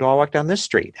store? How often do I walk down this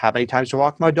street? How many times do I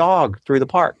walk my dog through the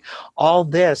park? All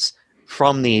this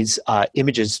from these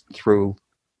images through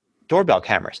doorbell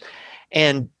cameras.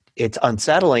 And it's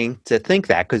unsettling to think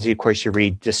that, because of course you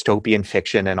read dystopian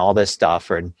fiction and all this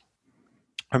stuff, or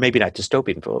maybe not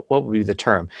dystopian, but what would be the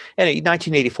term? And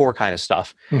 1984 kind of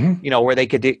stuff, where they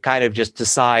could kind of just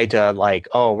decide to like,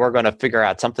 oh, we're going to figure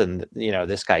out something that,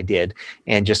 this guy did,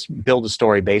 and just build a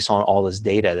story based on all this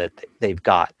data that they've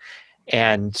got.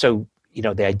 And so,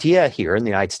 the idea here in the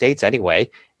United States anyway,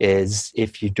 is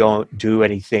if you're not doing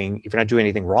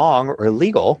anything wrong or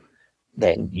illegal,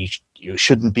 then you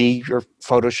shouldn't be, your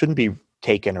photos shouldn't be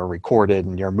taken or recorded,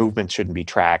 and your movements shouldn't be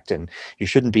tracked, and you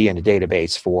shouldn't be in a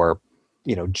database for,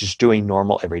 just doing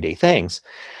normal everyday things.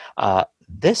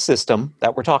 This system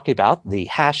that we're talking about, the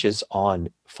hashes on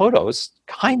photos,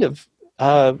 kind of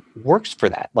works for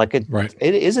that. Like it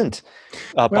isn't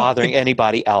bothering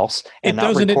anybody else, and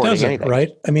not recording anything. Right?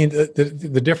 I mean,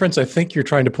 the difference I think you're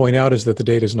trying to point out is that the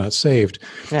data is not saved,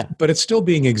 but it's still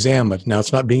being examined. Now,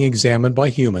 it's not being examined by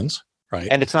humans, right?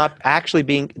 And it's not actually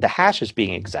the hash is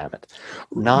being examined.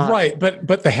 Right,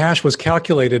 but the hash was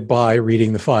calculated by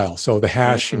reading the file. So the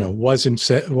hash,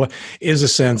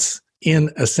 is in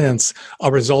a sense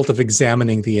a result of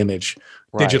examining the image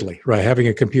digitally, right? Having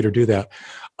a computer do that.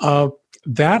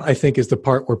 That, I think, is the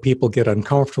part where people get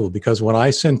uncomfortable, because when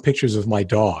I send pictures of my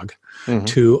dog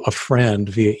to a friend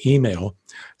via email,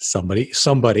 something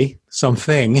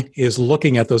is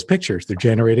looking at those pictures. They're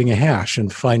generating a hash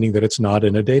and finding that it's not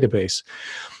in a database.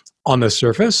 On the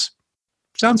surface,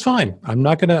 sounds fine. I'm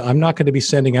not gonna be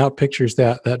sending out pictures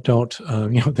that don't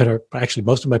that are actually,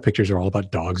 most of my pictures are all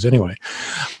about dogs anyway,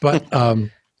 but.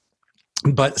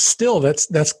 But still,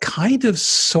 that's kind of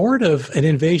sort of an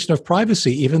invasion of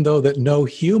privacy, even though that no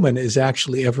human is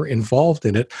actually ever involved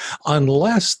in it,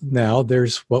 unless now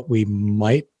there's what we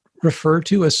might refer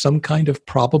to as some kind of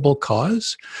probable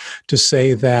cause to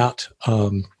say that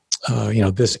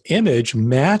this image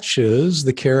matches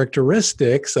the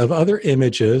characteristics of other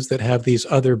images that have these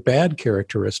other bad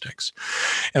characteristics.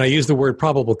 And I use the word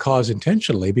probable cause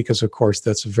intentionally because, of course,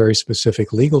 that's a very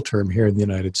specific legal term here in the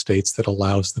United States that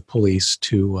allows the police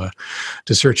to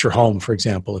search your home, for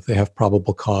example, if they have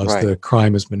probable cause the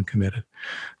crime has been committed.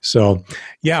 So,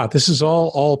 yeah, this is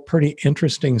all pretty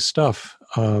interesting stuff.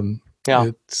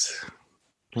 Yep.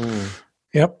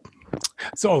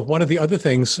 So one of the other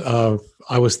things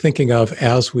I was thinking of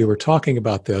as we were talking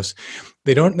about this,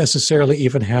 they don't necessarily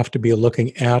even have to be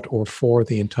looking at or for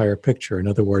the entire picture. In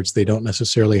other words, they don't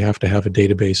necessarily have to have a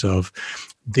database of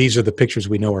these are the pictures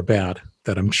we know are bad,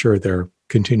 that I'm sure they're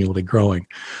continually growing.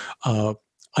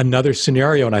 Another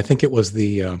scenario, and I think it was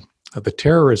the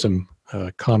terrorism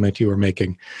comment you were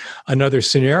making. Another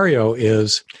scenario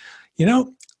is,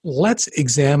 let's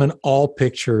examine all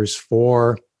pictures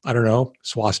for, I don't know,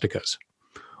 swastikas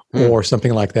or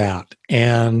something like that.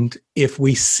 And if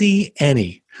we see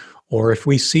any, or if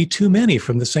we see too many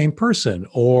from the same person,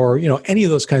 or, any of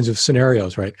those kinds of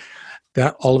scenarios, right,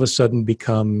 that all of a sudden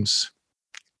becomes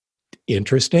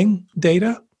interesting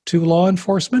data to law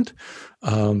enforcement.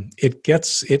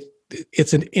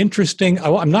 It's an interesting.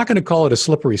 I'm not going to call it a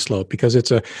slippery slope because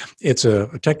it's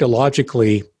a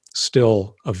technologically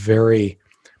still a very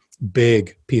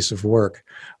big piece of work,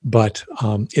 but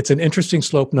it's an interesting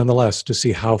slope nonetheless to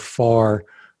see how far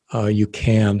you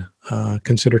can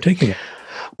consider taking it.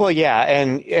 Well, yeah,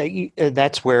 and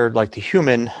that's where like the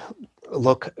human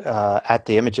look at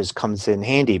the images comes in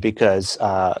handy because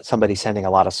somebody sending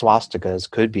a lot of swastikas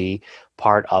could be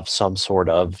part of some sort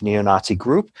of neo-Nazi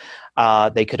group.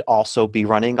 They could also be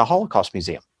running a Holocaust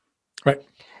museum. Right.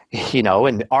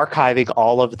 And archiving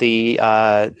all of the,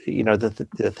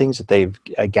 the things that they've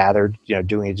gathered,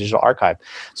 doing a digital archive.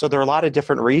 So there are a lot of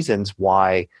different reasons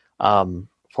why, for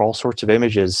all sorts of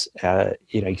images,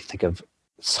 you think of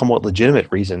somewhat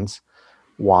legitimate reasons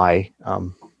why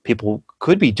people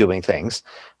could be doing things.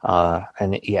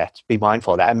 And be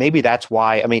mindful of that. And maybe that's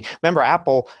why, remember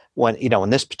Apple, when, in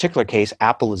this particular case,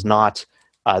 Apple is not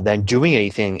then doing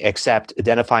anything except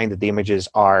identifying that the images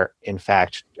are in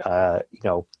fact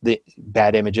the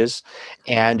bad images,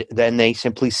 and then they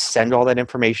simply send all that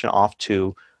information off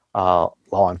to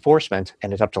law enforcement,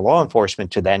 and it's up to law enforcement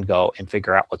to then go and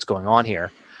figure out what's going on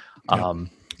here. And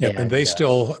they're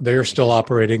still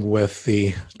operating with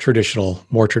the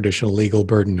more traditional legal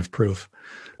burden of proof,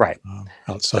 right?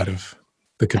 Outside of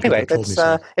the computer. Anyway,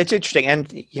 it's interesting, and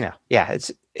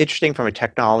it's interesting from a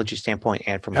technology standpoint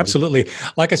and from absolutely.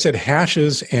 Like I said,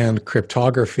 hashes and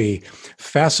cryptography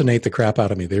fascinate the crap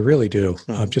out of me. They really do.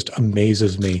 Just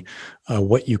amazes me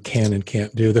what you can and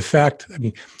can't do. The fact,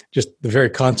 just the very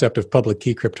concept of public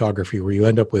key cryptography, where you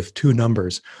end up with two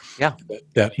numbers. Yeah.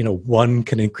 That one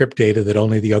can encrypt data that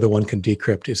only the other one can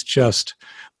decrypt is just,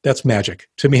 that's magic.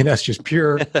 To me, that's just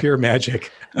pure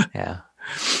magic. Yeah.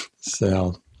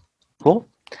 So. Cool.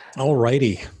 All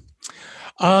righty.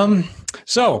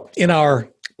 So in our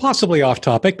possibly off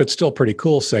topic, but still pretty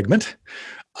cool segment,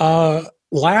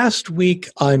 last week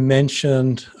I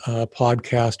mentioned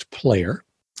Podcast Player.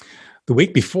 The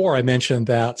week before I mentioned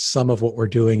that some of what we're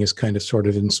doing is kind of sort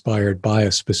of inspired by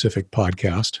a specific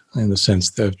podcast in the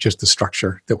sense of just the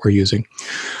structure that we're using.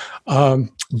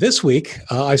 This week,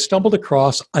 I stumbled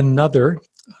across another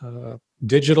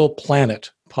Digital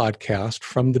Planet podcast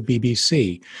from the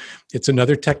BBC. It's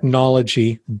another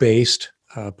technology-based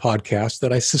podcast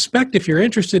that I suspect if you're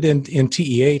interested in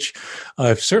TEH,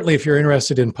 certainly if you're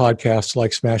interested in podcasts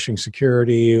like Smashing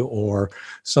Security or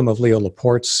some of Leo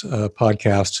Laporte's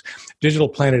podcasts, Digital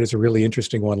Planet is a really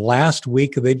interesting one. Last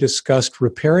week, they discussed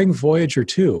repairing Voyager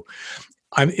 2.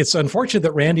 It's unfortunate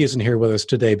that Randy isn't here with us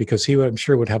today because he, I'm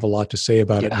sure, would have a lot to say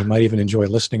about it. And he might even enjoy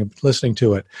listening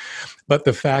to it. But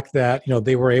the fact that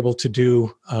they were able to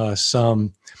do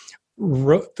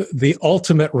the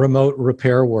ultimate remote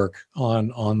repair work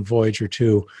on Voyager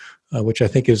 2, which I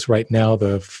think is right now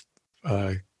the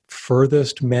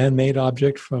furthest man-made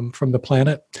object from the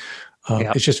planet.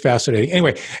 It's just fascinating.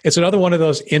 Anyway, it's another one of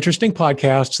those interesting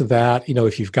podcasts that,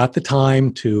 if you've got the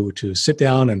time to sit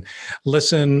down and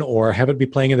listen or have it be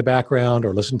playing in the background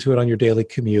or listen to it on your daily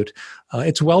commute,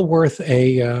 it's well worth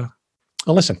a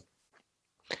listen.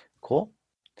 Cool.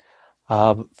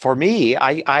 For me,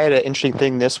 I had an interesting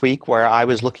thing this week where I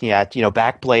was looking at,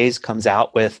 Backblaze comes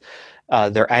out with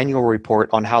their annual report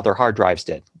on how their hard drives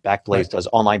did. Backblaze does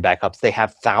online backups. They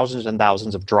have thousands and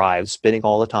thousands of drives spinning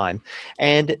all the time,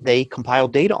 and they compile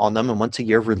data on them, and once a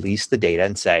year release the data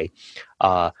and say,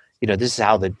 this is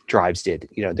how the drives did.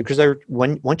 Because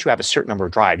once you have a certain number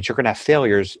of drives, you're going to have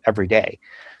failures every day.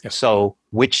 Yes. So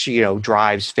which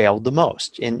drives failed the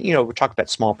most? And we're talking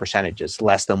about small percentages,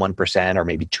 less than 1% or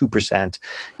maybe 2%.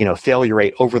 Failure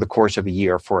rate over the course of a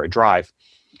year for a drive,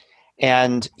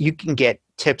 and you can get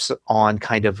tips on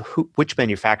kind of which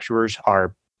manufacturers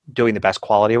are doing the best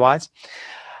quality-wise.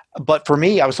 But for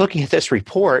me, I was looking at this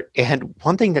report, and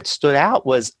one thing that stood out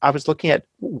was I was looking at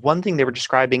one thing they were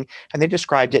describing, and they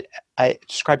described a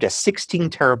 16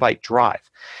 terabyte drive.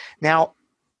 Now,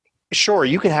 sure,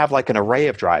 you can have like an array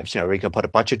of drives. You can put a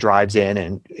bunch of drives in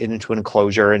and into an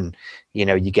enclosure, and you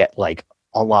get like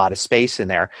a lot of space in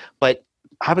there. But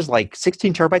I was like,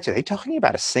 16 terabytes? Are they talking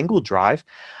about a single drive?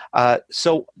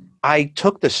 So I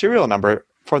took the serial number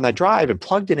from that drive and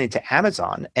plugged it into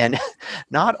Amazon. And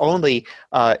not only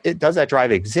does that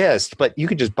drive exist, but you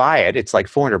could just buy it. It's like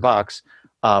 $400.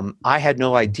 I had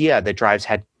no idea that drives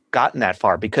had gotten that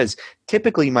far because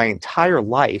typically my entire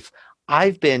life,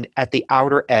 I've been at the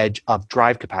outer edge of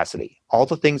drive capacity. All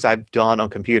the things I've done on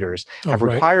computers have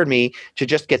required me to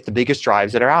just get the biggest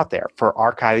drives that are out there for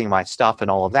archiving my stuff and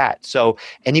all of that. So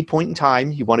any point in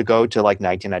time you want to go to like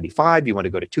 1995, you want to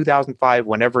go to 2005,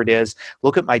 whenever it is,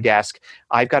 look at my desk.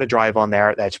 I've got a drive on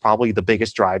there that's probably the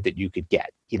biggest drive that you could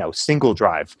get, single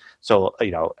drive. So,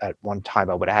 at one time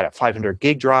I would have had a 500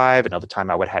 gig drive. Another time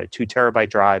I would have had a 2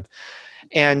 terabyte drive.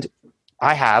 And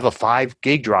I have a 5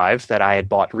 gig drive that I had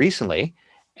bought recently.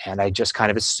 And I just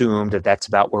kind of assumed that that's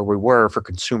about where we were for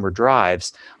consumer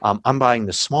drives. I'm buying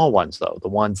the small ones, though, the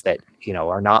ones that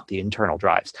are not the internal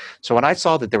drives. So when I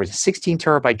saw that there was a 16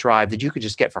 terabyte drive that you could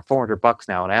just get for $400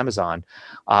 now on Amazon,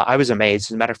 I was amazed.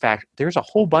 As a matter of fact, there's a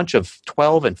whole bunch of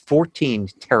 12 and 14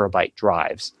 terabyte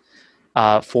drives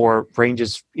for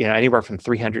ranges anywhere from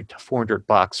 $300 to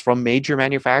 $400 from major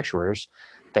manufacturers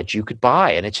that you could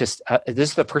buy. And it's just this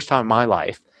is the first time in my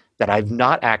life that I've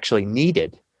not actually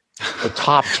needed the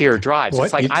top tier drives.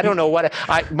 It's like I don't know what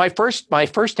my first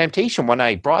temptation when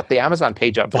I brought the Amazon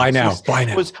page up buy now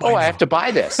was I have to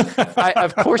buy this.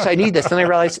 Of course I need this. Then I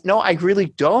realized no, I really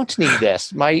don't need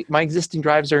this. My existing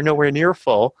drives are nowhere near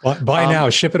full. Buy now,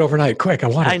 ship it overnight, quick. I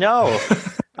want it. I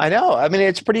know. I mean,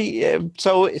 it's pretty.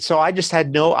 So I just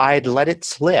had I had let it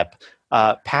slip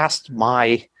past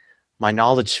my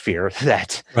knowledge sphere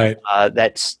that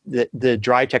that's the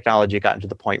drive technology got to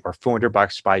the point where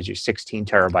 $400 buys you 16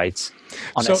 terabytes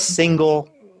on a single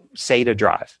SATA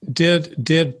drive. Did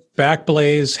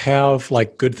Backblaze have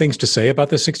like good things to say about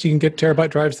the 16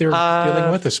 terabyte drives they were dealing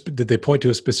with? Did they point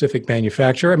to a specific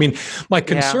manufacturer? I mean, my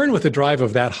concern with a drive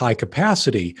of that high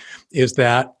capacity is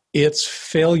that its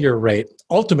failure rate,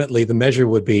 ultimately the measure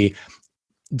would be,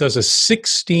 does a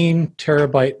 16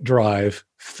 terabyte drive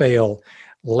fail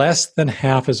less than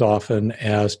half as often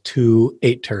as 2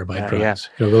 8 terabyte drives?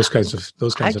 Those kinds of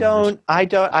numbers. I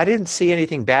didn't see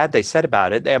anything bad they said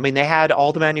about it. I mean, they had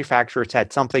all the manufacturers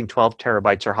had something 12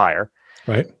 terabytes or higher.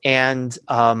 Right. And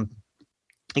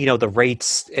the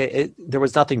rates, there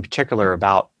was nothing particular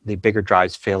about the bigger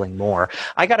drives failing more.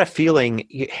 I got a feeling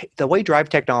the way drive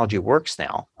technology works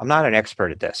now, I'm not an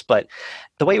expert at this, but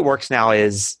the way it works now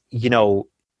is,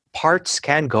 parts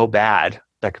can go bad.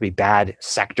 That could be bad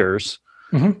sectors.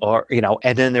 Mm-hmm. Or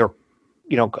and then they're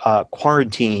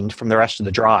quarantined from the rest of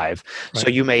the drive. Right. So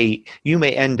you may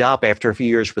end up after a few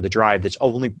years with a drive that's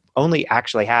only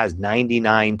actually has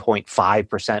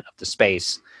 99.5% of the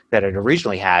space that it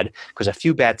originally had, because a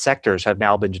few bad sectors have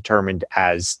now been determined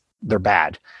as they're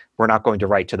bad. We're not going to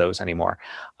write to those anymore.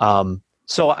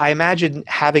 So I imagine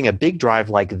having a big drive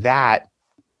like that,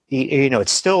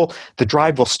 it's still, the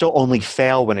drive will still only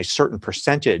fail when a certain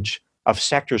percentage of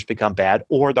sectors become bad,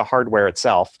 or the hardware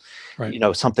itself,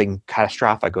 something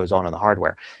catastrophic goes on in the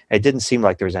hardware. It didn't seem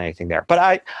like there was anything there.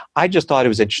 But I just thought it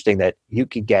was interesting that you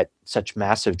could get such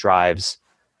massive drives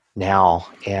now.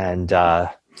 And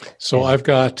so I've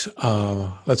got,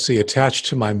 attached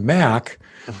to my Mac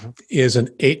is an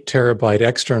 8 terabyte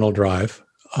external drive,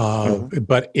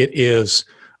 but it is,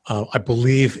 I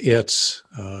believe it's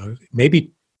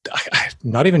maybe, I'm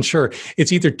not even sure.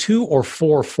 It's either 2 or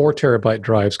 4 terabyte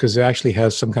drives, because it actually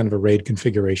has some kind of a RAID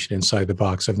configuration inside the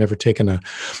box. I've never taken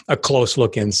a close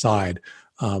look inside,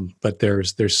 but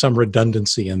there's some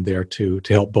redundancy in there to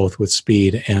help both with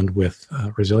speed and with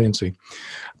resiliency.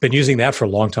 Been using that for a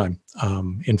long time.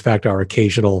 In fact, our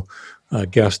occasional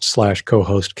guest /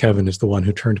 co-host Kevin is the one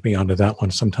who turned me onto that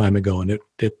one some time ago, and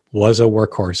it was a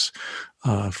workhorse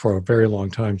for a very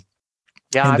long time.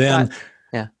 Yeah, and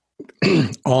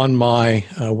on my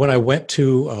when I went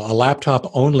to a laptop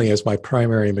only as my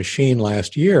primary machine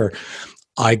last year,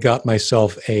 I got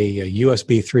myself a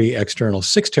USB 3 external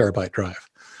 6 terabyte drive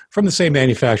from the same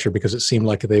manufacturer, because it seemed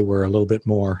like they were a little bit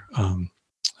more,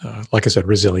 like I said,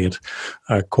 resilient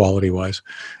quality-wise.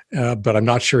 But I'm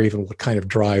not sure even what kind of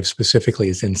drive specifically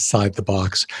is inside the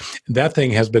box. That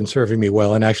thing has been serving me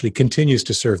well, and actually continues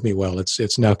to serve me well.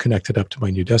 It's now connected up to my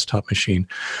new desktop machine.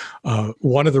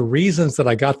 One of the reasons that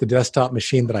I got the desktop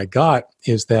machine that I got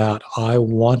is that I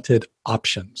wanted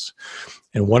options.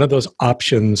 And one of those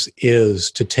options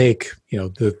is to take,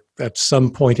 at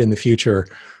some point in the future,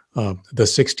 the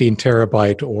 16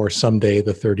 terabyte, or someday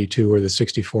the 32 or the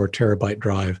 64 terabyte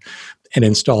drive, and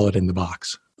install it in the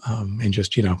box. And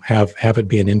just, have it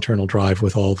be an internal drive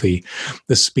with all the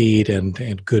speed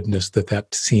and goodness that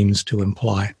seems to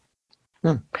imply.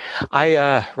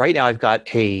 I right now I've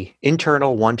got a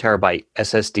internal 1 terabyte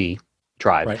SSD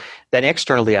drive. Right. Then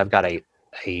externally I've got a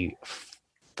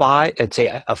 4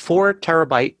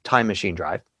 terabyte Time Machine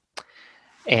drive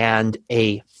and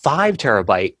a 5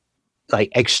 terabyte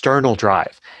external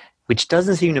drive. which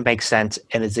doesn't seem to make sense,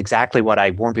 and it's exactly what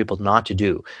I warn people not to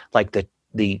do. Like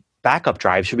the backup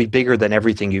drive should be bigger than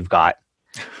everything you've got,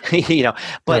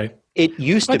 but Right. it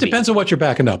used to be. It depends on what you're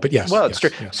backing up, but yes. Well, it's true.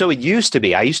 Yes. So it used to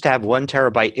be. I used to have 1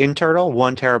 terabyte internal,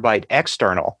 1 terabyte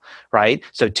external, right?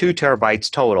 So 2 terabytes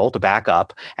total to back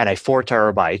up, and a 4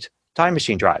 terabyte Time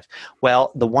Machine drive.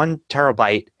 Well, the 1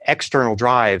 terabyte external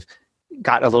drive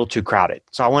got a little too crowded,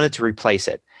 so I wanted to replace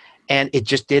it, and it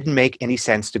just didn't make any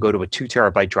sense to go to a 2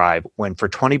 terabyte drive when for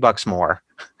 $20 more,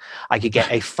 I could get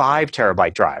a 5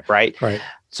 terabyte drive, right? Right.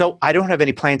 So I don't have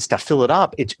any plans to fill it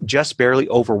up. It's just barely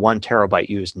over 1 terabyte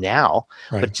used now,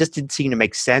 Right. but it just didn't seem to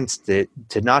make sense to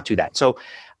not do that. So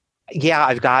yeah,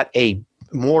 I've got a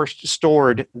more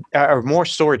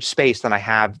storage space than I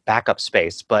have backup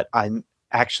space, but I'm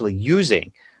actually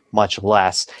using much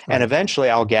less. Right. And eventually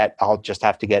I'll just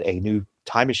have to get a new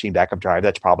Time Machine backup drive.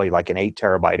 That's probably like an 8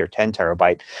 terabyte or 10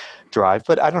 terabyte drive,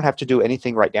 but I don't have to do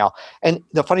anything right now. And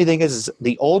the funny thing is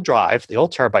the old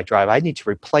terabyte drive, I need to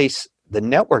replace the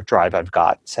network drive I've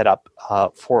got set up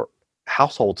for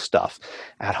household stuff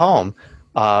at home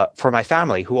for my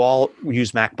family who all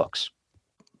use MacBooks,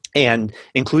 and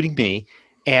including me,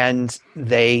 and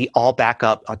they all back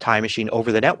up a Time Machine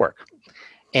over the network.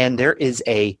 And there is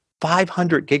a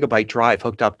 500 gigabyte drive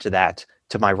hooked up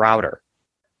to my router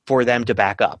for them to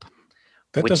back up.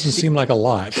 That doesn't seem like a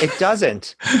lot. It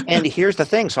doesn't. And here's the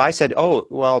thing. So I said, oh,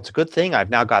 well, it's a good thing I've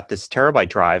now got this terabyte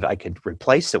drive I could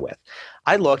replace it with.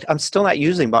 I looked, I'm still not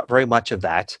using very much of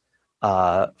that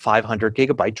 500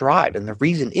 gigabyte drive. And the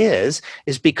reason is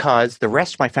because the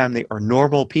rest of my family are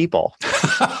normal people.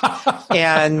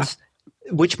 And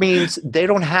which means they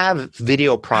don't have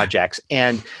video projects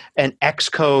and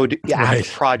Xcode Right.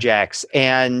 projects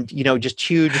and, just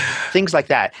huge things like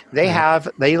that.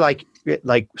 They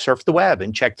like surf the web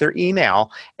and check their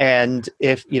email, and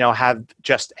if have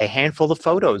just a handful of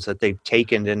photos that they've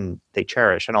taken and they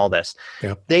cherish and all this.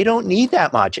 Yep. They don't need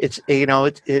that much. It's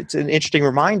it's an interesting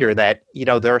reminder that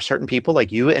there are certain people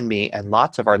like you and me and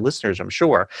lots of our listeners, I'm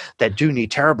sure, that do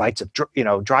need terabytes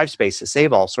of drive space to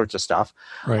save all sorts of stuff.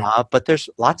 Right. But there's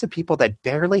lots of people that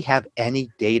barely have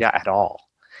any data at all.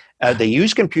 They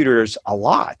use computers a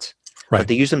lot, Right. but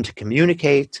they use them to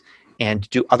communicate and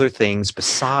do other things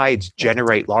besides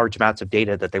generate large amounts of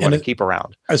data that they want to keep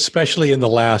around. Especially in the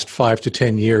last 5 to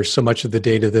 10 years, so much of the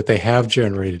data that they have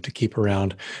generated to keep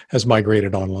around has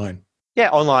migrated online. Yeah,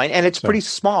 online, and it's pretty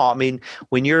small. I mean,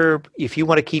 if you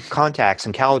want to keep contacts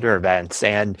and calendar events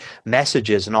and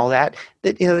messages and all that,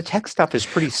 the tech stuff is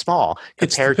pretty small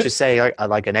compared to say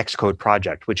like an Xcode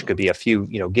project, which could be a few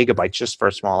gigabytes just for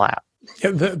a small app.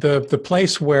 Yeah, the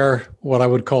place where what I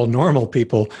would call normal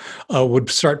people would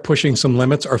start pushing some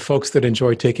limits are folks that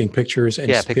enjoy taking pictures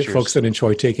and folks that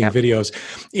enjoy taking videos,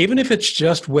 even if it's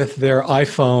just with their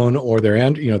iPhone or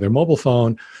their mobile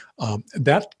phone.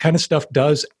 That kind of stuff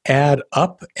does add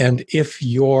up, and if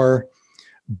you're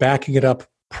backing it up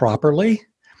properly,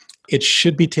 it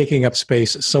should be taking up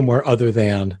space somewhere other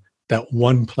than that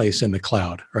one place in the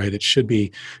cloud, right? It should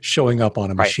be showing up on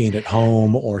a machine at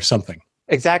home or something.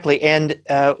 Exactly. And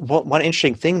one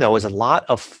interesting thing, though, is a lot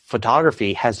of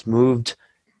photography has moved,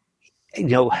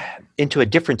 into a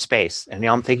different space. And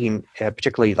I'm thinking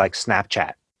particularly like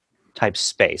Snapchat type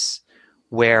space,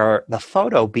 where the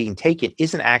photo being taken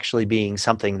isn't actually being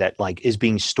something that is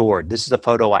being stored. This is a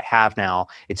photo I have now.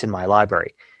 It's in my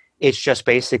library. It's just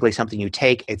basically something you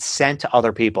take. It's sent to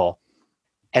other people,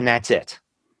 and that's it.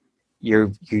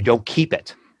 You don't keep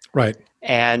it. Right.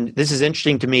 And this is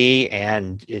interesting to me,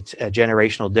 and it's a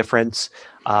generational difference.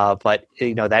 But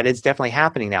that is definitely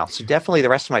happening now. So definitely the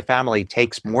rest of my family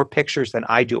takes more pictures than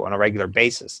I do on a regular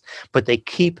basis, but they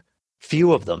keep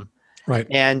few of them. Right.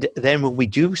 And then when we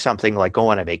do something like go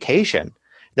on a vacation,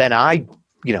 then I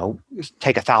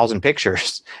take 1,000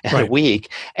 pictures in a week,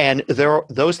 and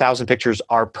those 1,000 pictures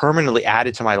are permanently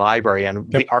added to my library and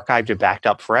be archived and backed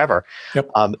up forever. Yep.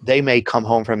 They may come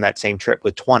home from that same trip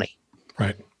with 20.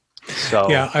 Right. So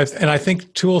I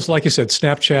think tools like you said,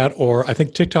 Snapchat, or I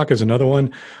think TikTok is another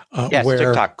one. Yes, where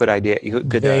TikTok, good idea,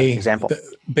 good example.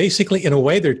 Basically, in a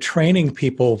way, they're training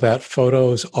people that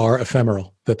photos are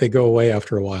ephemeral, that they go away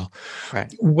after a while.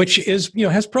 Right. Which is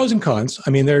has pros and cons.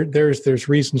 I mean, there's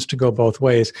reasons to go both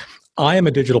ways. I am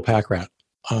a digital pack rat.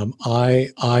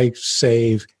 I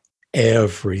save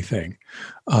everything.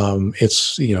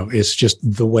 It's just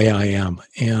the way I am,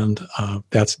 and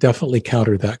that's definitely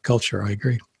countered that culture. I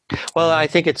agree. Well, I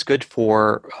think it's good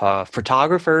for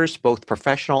photographers, both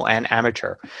professional and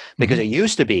amateur, because it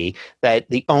used to be that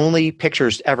the only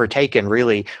pictures ever taken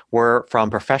really were from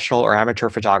professional or amateur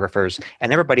photographers,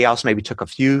 and everybody else maybe took a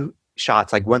few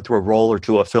shots, like went through a roll or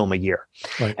two of film a year.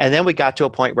 Right. And then we got to a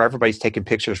point where everybody's taking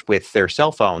pictures with their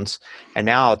cell phones, and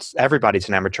now everybody's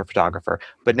an amateur photographer.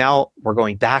 But now we're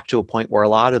going back to a point where a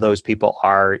lot of those people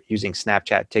are using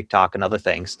Snapchat, TikTok, and other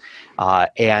things,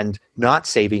 and not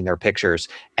saving their pictures.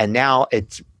 And now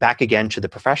it's back again to the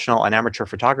professional and amateur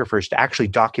photographers to actually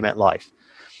document life.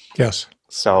 Yes.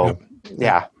 So,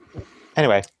 yeah.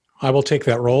 Anyway. I will take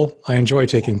that role. I enjoy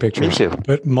taking pictures. Me too.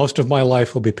 But most of my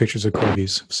life will be pictures of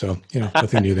corgis. So,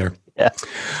 nothing new there. Yeah.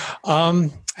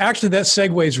 Actually, that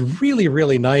segues really,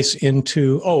 really nice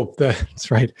into,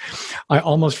 that's right. I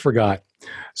almost forgot.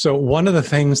 So one of the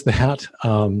things that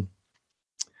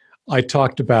I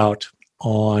talked about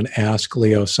on Ask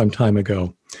Leo some time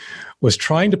ago was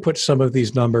trying to put some of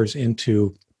these numbers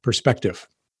into perspective.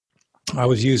 I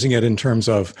was using it in terms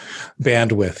of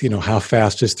bandwidth, how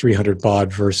fast is 300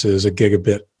 baud versus a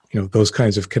gigabit, those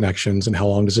kinds of connections, and how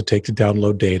long does it take to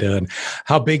download data, and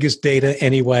how big is data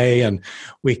anyway? And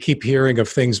we keep hearing of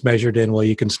things measured in, well,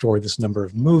 you can store this number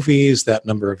of movies, that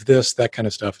number of this, that kind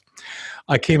of stuff.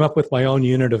 I came up with my own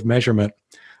unit of measurement.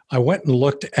 I went and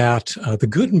looked at the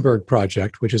Gutenberg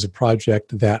project, which is a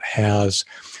project that has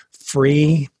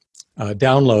free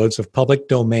downloads of public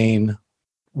domain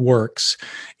works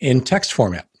in text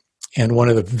format. And one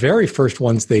of the very first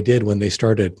ones they did when they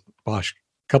started, a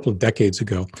couple of decades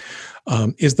ago,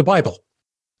 is the Bible.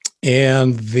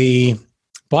 And the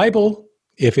Bible,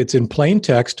 if it's in plain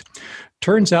text,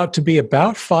 turns out to be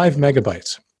about 5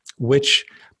 megabytes, which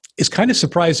is kind of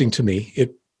surprising to me.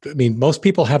 Most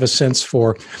people have a sense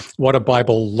for what a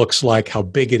Bible looks like, how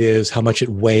big it is, how much it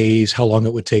weighs, how long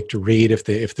it would take to read if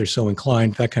they're so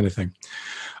inclined, that kind of thing.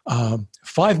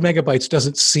 5 megabytes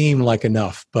doesn't seem like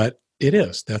enough, but it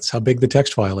is. That's how big the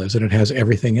text file is, and it has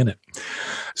everything in it.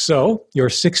 So your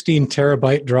 16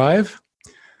 terabyte drive,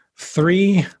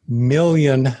 3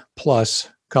 million plus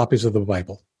copies of the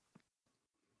Bible.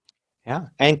 Yeah,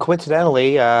 and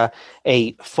coincidentally, a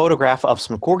photograph of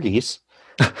some corgis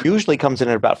usually comes in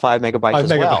at about 5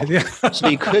 megabytes well. Yeah. So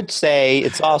you could say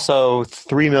it's also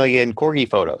 3 million corgi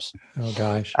photos. Oh,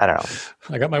 gosh. I don't know.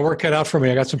 I got my work cut out for me.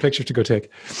 I got some pictures to go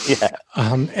take. Yeah.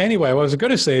 Anyway, what I was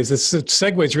going to say is this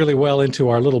segues really well into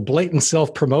our little blatant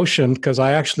self-promotion, because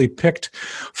I actually picked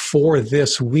for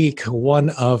this week one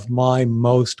of my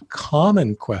most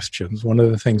common questions, one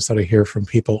of the things that I hear from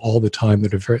people all the time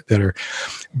that are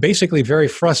basically very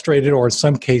frustrated, or in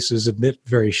some cases admit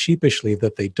very sheepishly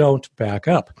that they don't back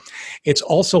up. It's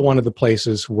also one of the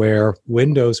places where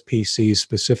Windows PCs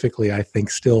specifically, I think,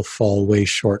 still fall way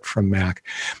short from Mac.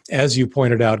 As you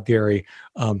pointed out, Gary,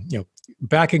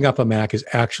 backing up a Mac is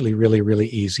actually really, really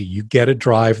easy. You get a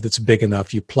drive that's big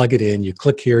enough, you plug it in, you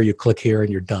click here, and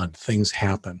you're done. Things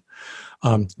happen.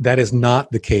 That is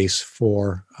not the case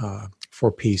for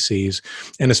PCs,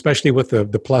 and especially with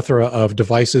the plethora of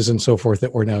devices and so forth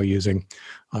that we're now using,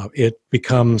 it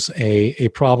becomes a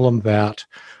problem that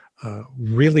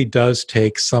really does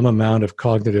take some amount of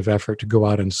cognitive effort to go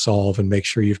out and solve and make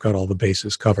sure you've got all the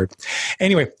bases covered.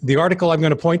 Anyway, the article I'm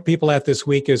going to point people at this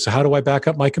week is How Do I Back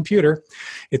Up My Computer?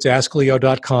 It's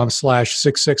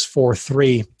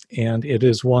askleo.com/6643. And it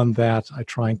is one that I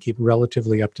try and keep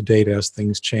relatively up to date as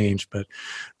things change. But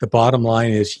the bottom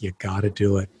line is you got to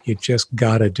do it. You just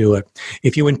got to do it.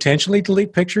 If you intentionally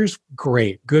delete pictures,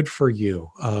 great, good for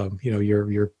you.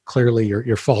 You're clearly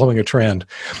you're following a trend.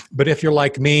 But if you're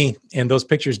like me and those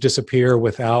pictures disappear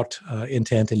without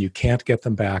intent and you can't get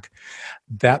them back,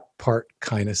 that part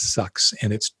kind of sucks,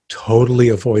 and it's totally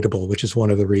avoidable, which is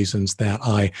one of the reasons that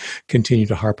I continue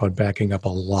to harp on backing up a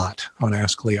lot on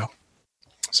Ask Leo.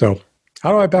 So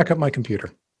how do I back up my computer?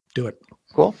 Do it.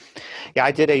 Cool. Yeah,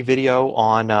 I did a video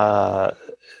on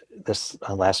this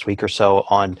last week or so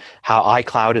on how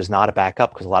iCloud is not a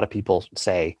backup, because a lot of people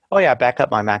say, oh yeah, back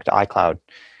up my Mac to iCloud.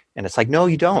 And it's like, no,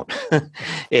 you don't.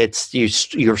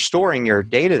 You're storing your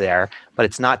data there, but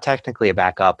it's not technically a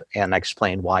backup. And I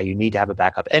explained why you need to have a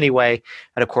backup anyway.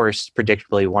 And of course,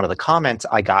 predictably, one of the comments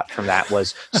I got from that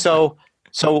was,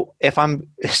 So if I'm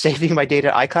saving my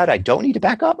data at iCloud, I don't need to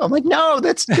back up? I'm like, no,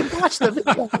 watch the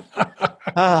video.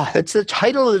 It's the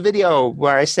title of the video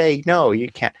where I say, no, you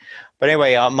can't. But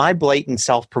anyway, my blatant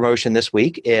self-promotion this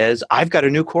week is I've got a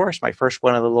new course, my first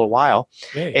one in a little while.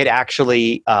 Hey. It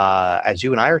actually, as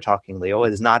you and I are talking, Leo,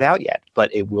 it is not out yet,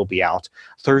 but it will be out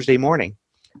Thursday morning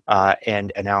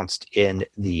and announced in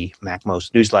the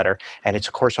MacMost newsletter. And it's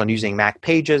a course on using Mac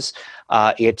Pages.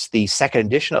 It's the second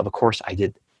edition of a course I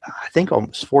did, I think,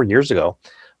 almost 4 years ago.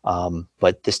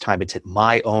 But this time it's at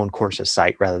my own courses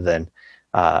site rather than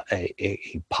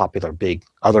a popular big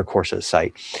other courses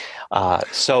site.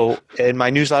 So in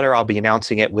my newsletter, I'll be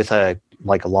announcing it with a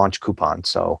like a launch coupon.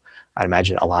 So I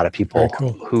imagine a lot of people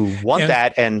cool. who want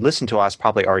that and listen to us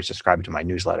probably already subscribed to my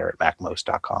newsletter at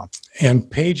macmost.com. And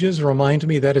Pages, remind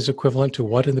me, that is equivalent to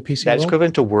what in the PC That's world?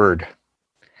 equivalent to Word.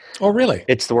 Oh, really?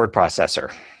 It's the word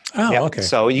processor. Oh, yep. okay.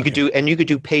 So you could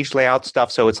do page layout stuff.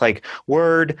 So it's like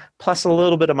Word plus a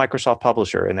little bit of Microsoft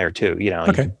Publisher in there too.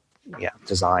 Okay.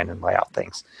 Design and layout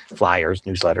things, flyers,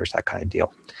 newsletters, that kind of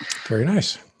deal. Very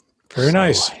nice. Very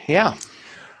nice. Yeah.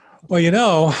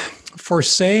 Well, for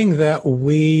saying that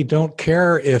we don't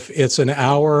care if it's an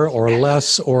hour or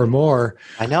less or more,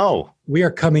 I know we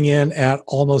are coming in at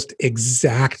almost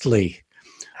exactly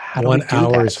 1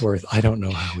 hour's worth. I don't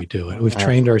know how we do it. We've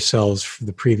trained ourselves for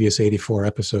the previous 84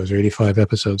 episodes or 85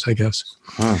 episodes, I guess.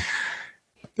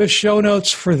 The show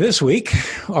notes for this week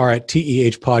are at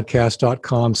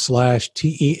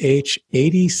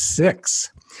tehpodcast.com/TEH86.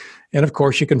 And of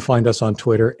course, you can find us on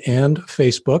Twitter and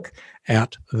Facebook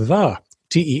at the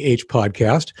TEH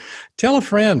Podcast. Tell a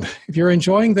friend. If you're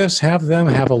enjoying this, have them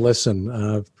have a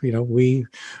listen. We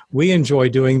enjoy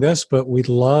doing this, but we'd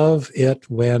love it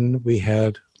when we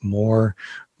had more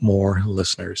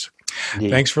listeners.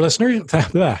 Indeed. Thanks for listening.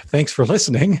 Thanks for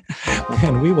listening.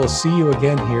 And we will see you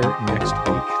again here next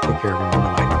week. Take care.